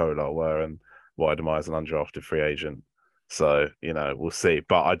Charlie Kolar were, and Weidemeyer's an undrafted free agent. So, we'll see.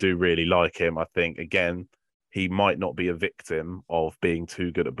 But I do really like him. I think, again, he might not be a victim of being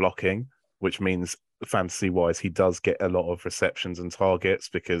too good at blocking, which means fantasy-wise, he does get a lot of receptions and targets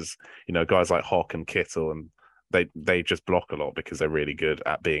because, guys like Hawk and Kittle, and they just block a lot because they're really good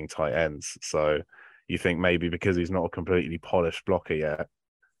at being tight ends. So you think maybe because he's not a completely polished blocker yet,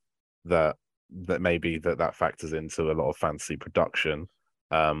 that maybe that factors into a lot of fantasy production.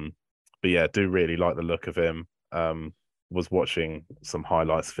 But yeah, do really like the look of him. Was watching some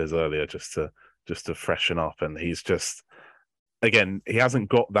highlights of his earlier just to freshen up, and he's just, again, he hasn't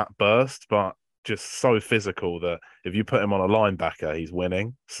got that burst, but just so physical that if you put him on a linebacker, he's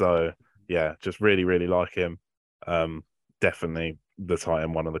winning. So yeah, just really, really like him. Definitely the tight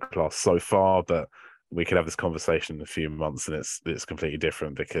end 1 of the class so far, but we could have this conversation in a few months and it's completely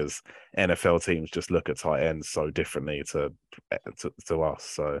different because NFL teams just look at tight ends so differently to us.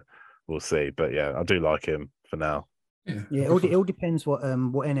 So we'll see. But yeah, I do like him for now. Yeah, it all depends what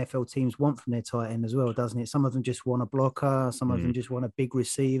NFL teams want from their tight end as well, doesn't it? Some of them just want a blocker, some of them just want a big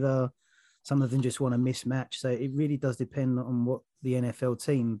receiver, some of them just want a mismatch. So it really does depend on what the NFL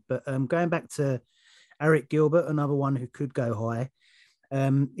team. But going back to Eric Gilbert, another one who could go high.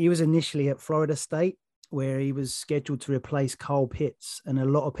 He was initially at Florida State, where he was scheduled to replace Kyle Pitts, and a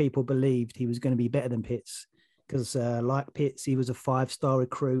lot of people believed he was going to be better than Pitts because, like Pitts, he was a 5-star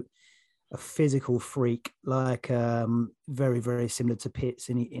recruit, a physical freak, like very, very similar to Pitts.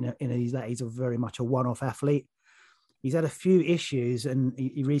 And he's a very much a one-off athlete. He's had a few issues, and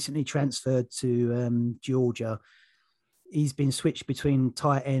he recently transferred to Georgia. He's been switched between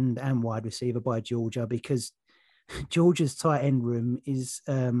tight end and wide receiver by Georgia because Georgia's tight end room is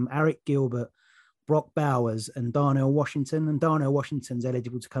Eric Gilbert, Brock Bowers, and Darnell Washington. And Darnell Washington's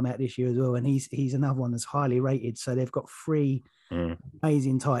eligible to come out this year as well. And he's another one that's highly rated. So they've got 3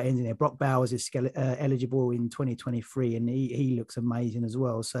 amazing tight ends in there. Brock Bowers is eligible in 2023, and he looks amazing as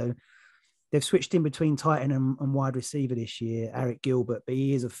well. So they've switched in between tight end and wide receiver this year, Eric Gilbert, but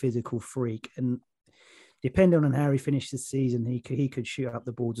he is a physical freak. And depending on how he finished the season, he could shoot up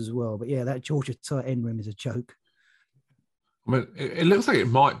the boards as well. But yeah, that Georgia tight end room is a joke. I mean, it looks like it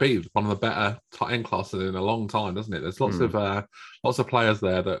might be one of the better tight end classes in a long time, doesn't it? There's lots of players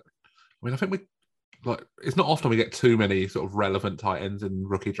there that, I mean, I think it's not often we get too many sort of relevant tight ends in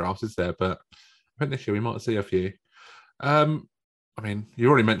rookie drafts, is there? But I think this year we might see a few. I I mean, you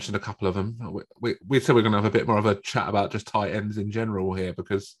already mentioned a couple of them. We said we're going to have a bit more of a chat about just tight ends in general here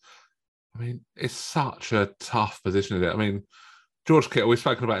because, I mean, it's such a tough position, isn't it? I mean, George Kittle, we've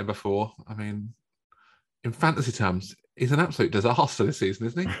spoken about him before. I mean, in fantasy terms, he's an absolute disaster this season,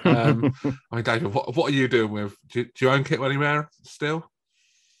 isn't he? I mean, David, what are you doing with? Do you own Kittle anywhere still?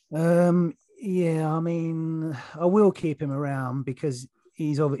 Yeah, I mean, I will keep him around because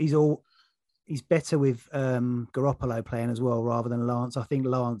he's better with Garoppolo playing as well rather than Lance. I think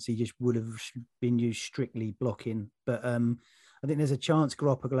Lance, he just would have been used strictly blocking, but I think there's a chance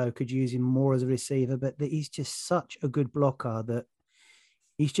Garoppolo could use him more as a receiver, but he's just such a good blocker that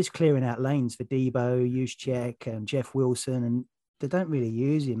he's just clearing out lanes for Debo, Juszczyk, and Jeff Wilson, and they don't really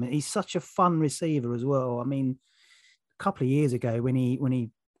use him. And he's such a fun receiver as well. I mean, a couple of years ago when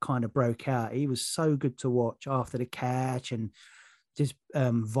he kind of broke out, he was so good to watch after the catch and just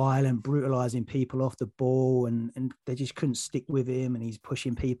violent, brutalizing people off the ball, and they just couldn't stick with him, and he's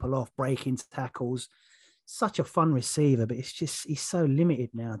pushing people off, breaking tackles. Such a fun receiver, but it's just he's so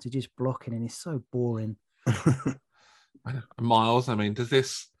limited now to just blocking, and it's so boring. Miles, I mean, does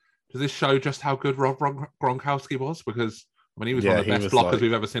this show just how good Rob Gronkowski was? Because I mean, he was one of the best blockers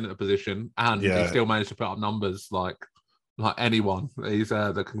we've ever seen at the position, and he still managed to put up numbers like anyone. He's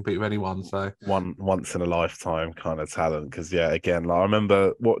that can compete with anyone. So once in a lifetime kind of talent. Because again, like I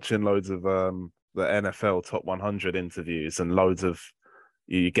remember watching loads of the NFL Top 100 interviews, and loads of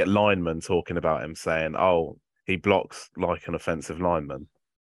you get linemen talking about him saying, "Oh, he blocks like an offensive lineman,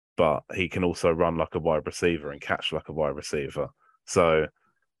 but he can also run like a wide receiver and catch like a wide receiver." So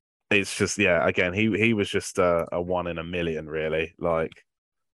it's just again, he was just a one in a million, really. Like,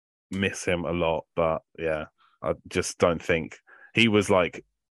 miss him a lot, but I just don't think he was like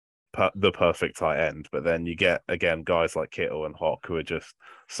the perfect tight end. But then you get, again, guys like Kittle and Hawk who are just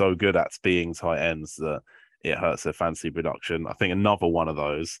so good at being tight ends that it hurts their fantasy production. I think another one of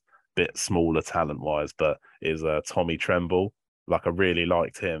those, bit smaller talent-wise, but is Tommy Tremble. Like, I really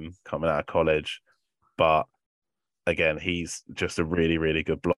liked him coming out of college. But, again, he's just a really, really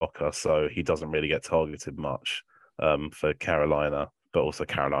good blocker, so he doesn't really get targeted much for Carolina. But also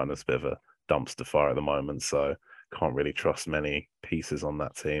Carolina's a bit of a dumpster fire at the moment, so can't really trust many pieces on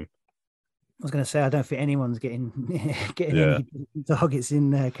that team. I was going to say, I don't think anyone's getting any targets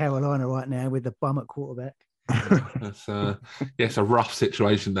in Carolina right now with the bum at quarterback. It's a rough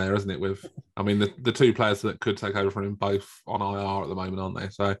situation there, isn't it? With, I mean, the two players that could take over from him both on IR at the moment, aren't they?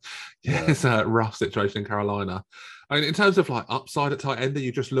 So it's a rough situation in Carolina. I mean, in terms of like upside at tight end, are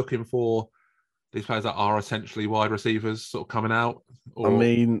you just looking for these players that are essentially wide receivers sort of coming out? Or... I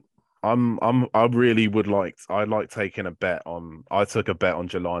mean, I really would like. I like taking a bet on. I took a bet on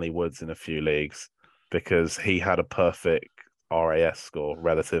Jelani Woods in a few leagues because he had a perfect RAS score,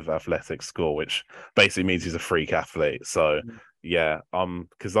 relative athletic score, which basically means he's a freak athlete. So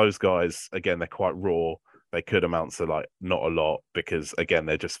because those guys, again, they're quite raw. They could amount to like not a lot because, again,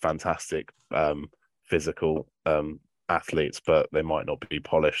 they're just fantastic physical athletes, but they might not be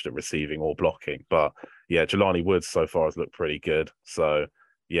polished at receiving or blocking. But Jelani Woods so far has looked pretty good. So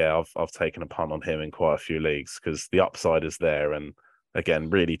I've taken a punt on him in quite a few leagues because the upside is there, and again,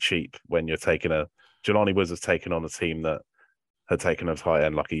 really cheap when you're taking Jelani Woods has taken on a team that had taken a tight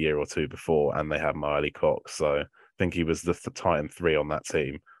end like a year or two before, and they had Miley Cox. So I think he was the tight end 3 on that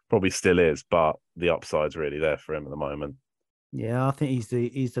team. Probably still is, but the upside's really there for him at the moment. Yeah, I think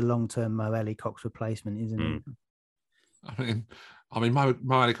he's the long-term Miley Cox replacement, isn't he? I mean,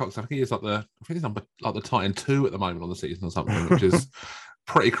 Miley Cox, I think he's number like the tight end 2 at the moment on the season or something, which is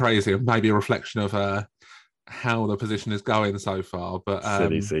pretty crazy, and maybe a reflection of how the position is going so far. But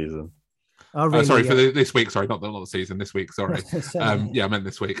silly season. Sorry for this week. Sorry, not the season. This week. Sorry. I meant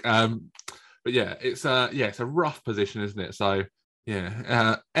this week. But it's a rough position, isn't it? So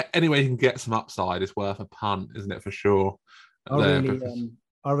anyway, you can get some upside is worth a punt, isn't it? For sure.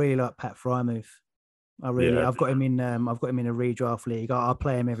 I really like Pat Frymouth. I've got him in a redraft league. I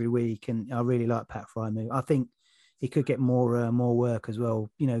play him every week, and I really like Pat Frymouth. I think he could get more work as well.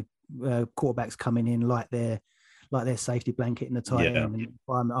 You know, quarterbacks coming in like their safety blanket in the tight end.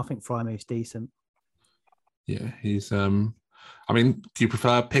 And I think Frymouth's decent. Yeah, he's. I mean, do you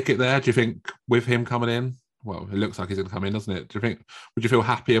prefer Pickett there? Do you think with him coming in? Well, it looks like he's going to come in, doesn't it? Would you feel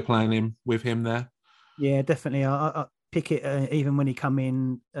happier playing him with him there? Yeah, definitely. I Pickett, even when he come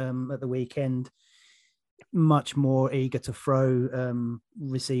in at the weekend, much more eager to throw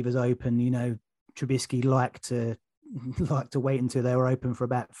receivers open. You know, Trubisky liked to wait until they were open for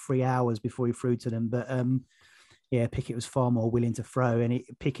about 3 hours before he threw to them. But Pickett was far more willing to throw, and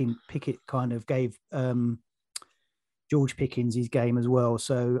Pickett kind of gave George Pickens' his game as well.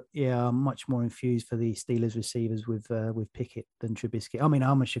 So yeah, I'm much more infused for the Steelers receivers with Pickett than Trubisky. I mean,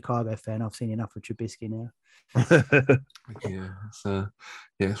 I'm a Chicago fan. I've seen enough of Trubisky now.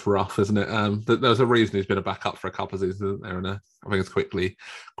 It's rough, isn't it? There's a reason he's been a backup for a couple of seasons, isn't there? And I think it's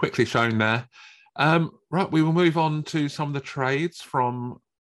quickly shown there. Right, we will move on to some of the trades from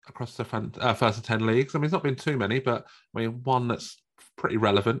across the first of 10 leagues. I mean, it's not been too many, but I mean, one that's pretty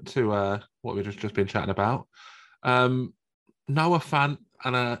relevant to what we've just been chatting about. Noah Fant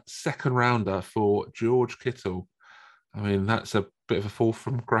and a second rounder for George Kittle. I mean, that's a bit of a fall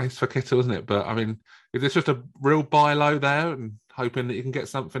from grace for Kittle, isn't it? But I mean, is this just a real buy low there and hoping that you can get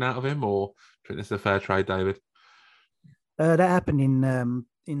something out of him, or do you think this is a fair trade, David? That happened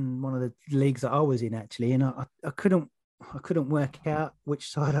in one of the leagues that I was in, actually, and I couldn't work out which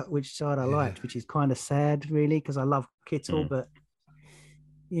side I liked, which is kind of sad, really, because I love Kittle. But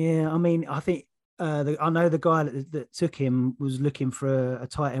yeah, I mean, I think I know the guy that took him was looking for a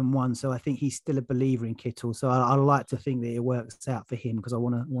tight end one, so I think he's still a believer in Kittle. So I like to think that it works out for him, because I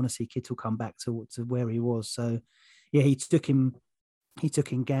want to see Kittle come back to where he was. So yeah, he took him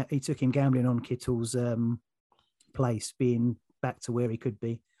gambling on Kittle's place being back to where he could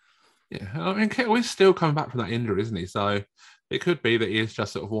be. Yeah, I mean, Kittle is still coming back from that injury, isn't he? So it could be that he is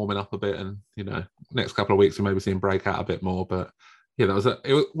just sort of warming up a bit, and next couple of weeks we maybe see him break out a bit more. But yeah,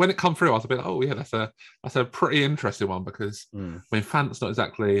 when it come through, I was a bit like, oh yeah, that's a pretty interesting one, because I mean, Fant's not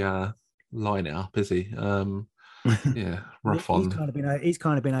exactly lining it up, is he? Yeah, rough on. He's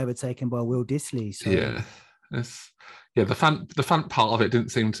kind of been overtaken by Will Dissly. So yeah, the Fant part of it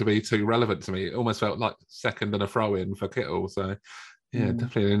didn't seem to be too relevant to me. It almost felt like second and a throw in for Kittle. So yeah,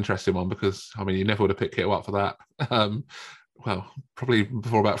 definitely an interesting one, because I mean, you never would have picked Kittle up for that. Well, probably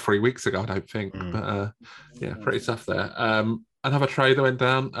before about 3 weeks ago, I don't think. But yeah, pretty tough there. Another trade that went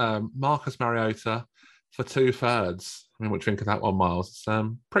down, Marcus Mariota for 2/3. I mean, what do you think of that one, Miles? It's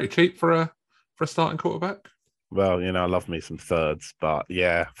pretty cheap for a starting quarterback. Well, I love me some thirds, but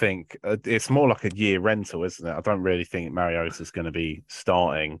yeah, I think it's more like a year rental, isn't it? I don't really think Mariota's going to be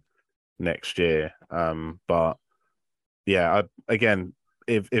starting next year. But yeah, again,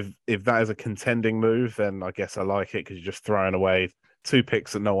 if that is a contending move, then I guess I like it, because you're just throwing away 2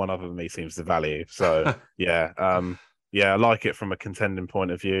 picks that no one other than me seems to value. So yeah, I like it from a contending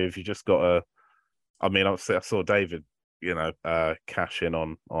point of view. If you just got I mean, I saw David, cash in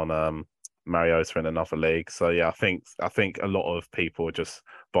on Mariota in another league. So yeah, I think a lot of people are just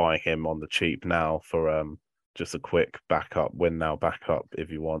buying him on the cheap now for just a quick win now backup if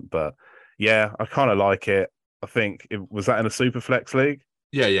you want. But yeah, I kind of like it. I think was that in a super flex league?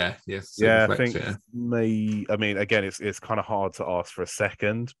 Yeah. I think I mean, again, it's kind of hard to ask for a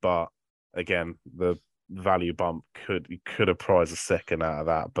second, but again, the value bump could have prized a second out of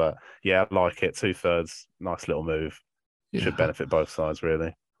that. But yeah, I like it. 2/3, nice little move. Yeah. Should benefit both sides,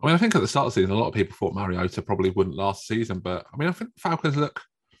 really. I mean, I think at the start of the season, a lot of people thought Mariota probably wouldn't last the season, but I mean, I think Falcons look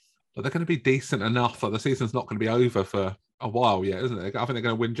like they're going to be decent enough that the season's not going to be over for a while yet, isn't it? I think they're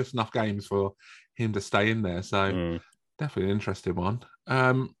going to win just enough games for him to stay in there. So definitely an interesting one.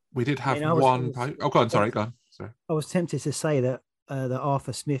 We did have one. Go on. Sorry. I was tempted to say that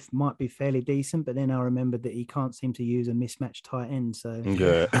Arthur Smith might be fairly decent, but then I remembered that he can't seem to use a mismatched tight end. So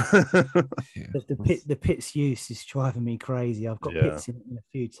yeah. the Pitts use is driving me crazy. I've got Pitts in a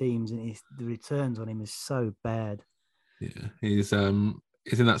few teams, and the returns on him is so bad. Yeah, he's in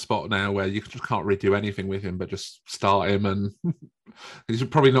that spot now where you just can't really do anything with him but just start him, and he's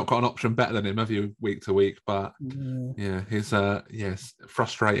probably not got an option better than him, have you, week to week? But yeah, he's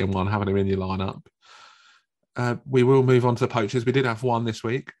frustrating one having him in your lineup. We will move on to the poachers. We did have one this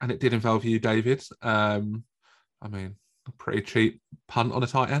week, and it did involve you, David. I mean, a pretty cheap punt on a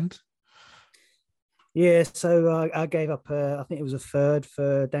tight end. Yeah, so I gave up, I think it was a third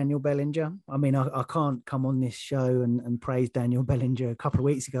for Daniel Bellinger. I mean, I can't come on this show and praise Daniel Bellinger a couple of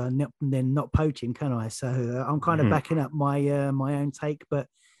weeks ago and then not poach him, can I? So I'm kind of backing up my my own take. But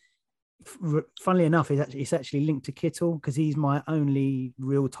funnily enough, it's actually linked to Kittle, because he's my only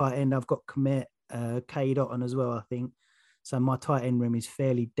real tight end. I've got Komet, Cade Otton as well, I think. So my tight end room is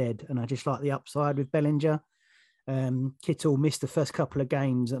fairly dead, and I just like the upside with Bellinger. Kittle missed the first couple of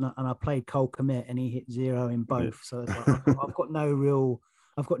games, and I played Cole Komet, and he hit 0 in both. So I've got no real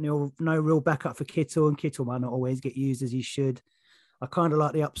backup for Kittle, and Kittle might not always get used as he should. I kind of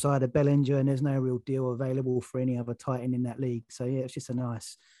like the upside of Bellinger, and there's no real deal available for any other tight end in that league. So yeah, it's just a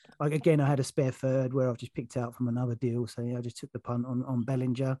nice. Like again, I had a spare third where I've just picked out from another deal. So yeah, I just took the punt on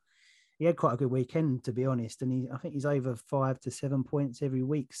Bellinger. He had quite a good weekend, to be honest, and I think he's over 5 to 7 points every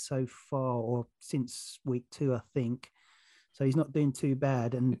week so far, or since week 2, I think. So he's not doing too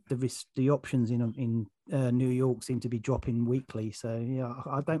bad, and the options in New York seem to be dropping weekly. So yeah,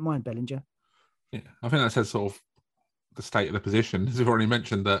 I don't mind Bellinger. Yeah, I think that says sort of the state of the position. As we've already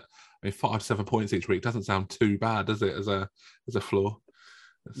mentioned, that 5-7 points each week doesn't sound too bad, does it? As a floor,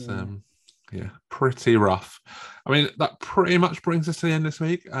 it's pretty rough. I mean, that pretty much brings us to the end this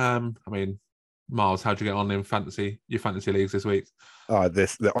week. I mean, Miles, how'd you get on in your fantasy leagues this week? They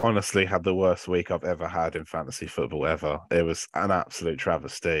honestly had the worst week I've ever had in fantasy football ever. It was an absolute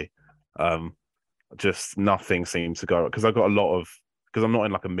travesty. Just nothing seemed to go, because I'm not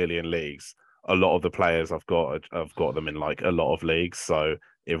in like a million leagues. A lot of the players I've got them in like a lot of leagues. So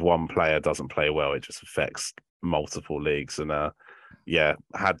if one player doesn't play well, it just affects multiple leagues. And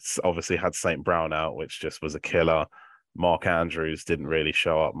obviously had St. Brown out, which just was a killer. Mark Andrews didn't really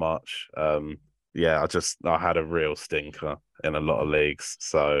show up much. I had a real stinker in a lot of leagues.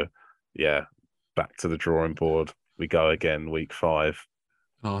 So yeah, back to the drawing board. We go again, week 5.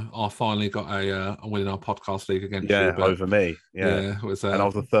 I finally got a win in our podcast league against you. Over me. Yeah, it was, and I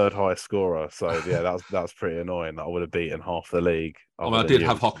was the third highest scorer. So yeah, that was pretty annoying. I would have beaten half the league. I did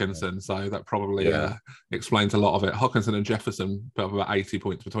have Hockenson, so that probably explains a lot of it. Hockenson and Jefferson put up about 80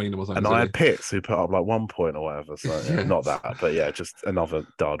 points between them or something. And I had Pitts who put up like 1 point or whatever. So not that, but just another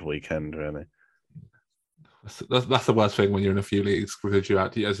dud weekend, really. That's the worst thing when you're in a few leagues, because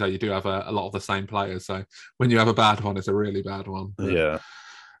you do have a lot of the same players. So when you have a bad one, it's a really bad one. But, yeah.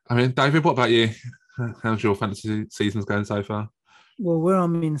 I mean, David, what about you? How's your fantasy seasons going so far? Well, where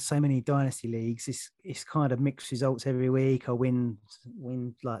I'm in so many dynasty leagues, it's kind of mixed results every week. I win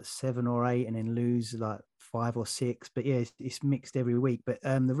like 7 or 8 and then lose like 5 or 6. But yeah, it's mixed every week. But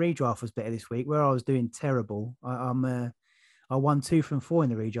the redraft was better this week. Where I was doing terrible, I won 2 from 4 in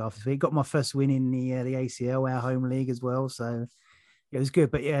the redraft this week. Got my first win in the ACL, our home league as well. So it was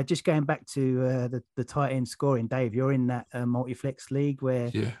good. But yeah, just going back to the tight end scoring, Dave, you're in that multi-flex league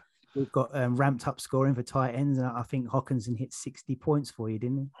where we've got ramped up scoring for tight ends. And I think Hockenson hit 60 points for you,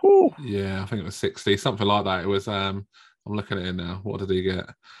 didn't he? Ooh. Yeah, I think it was 60, something like that. It was, I'm looking at it now. What did he get?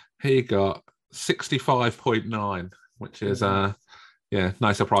 He got 65.9, which is, no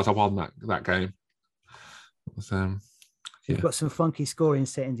surprise. I won that game. It was, We've got some funky scoring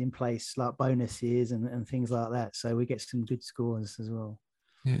settings in place, like bonuses and things like that. So we get some good scores as well.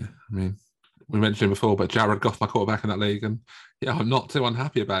 Yeah, I mean, we mentioned him before, but Jared Goff, my quarterback in that league, and I'm not too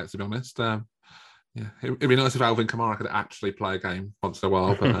unhappy about it, to be honest. It'd be nice if Alvin Kamara could actually play a game once in a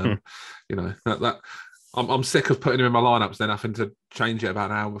while, but I'm sick of putting him in my lineups, then having to change it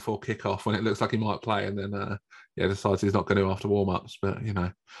about an hour before kickoff when it looks like he might play, and then decides he's not going to after warm-ups. But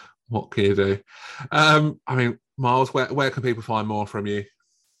what can you do? I mean, Miles, where can people find more from you?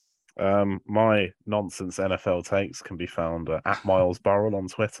 My nonsense NFL takes can be found at Miles Burrell on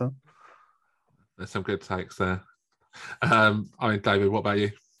Twitter. There's some good takes there. I mean, David, what about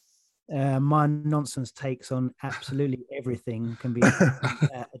you? My nonsense takes on absolutely everything can be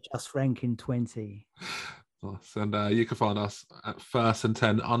at Just Ranking 20. Nice. And you can find us at First and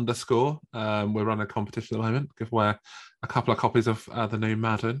 10 _. We're running a competition at the moment. Give away a couple of copies of the new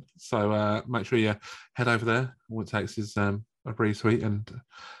Madden. So make sure you head over there. All it takes is a retweet and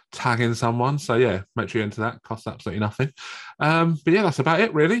tag in someone. So yeah, make sure you enter that. Costs absolutely nothing. But yeah, that's about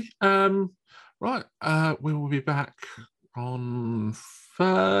it really. Right. We will be back on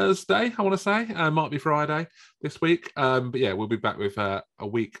Thursday, I want to say. Might be Friday this week. But yeah, we'll be back with a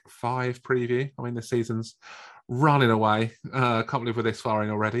week 5 preview. I mean, the season's running away. Can't believe we're this far in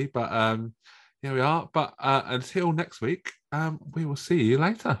already. But here we are. But until next week, we will see you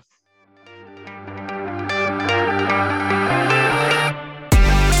later.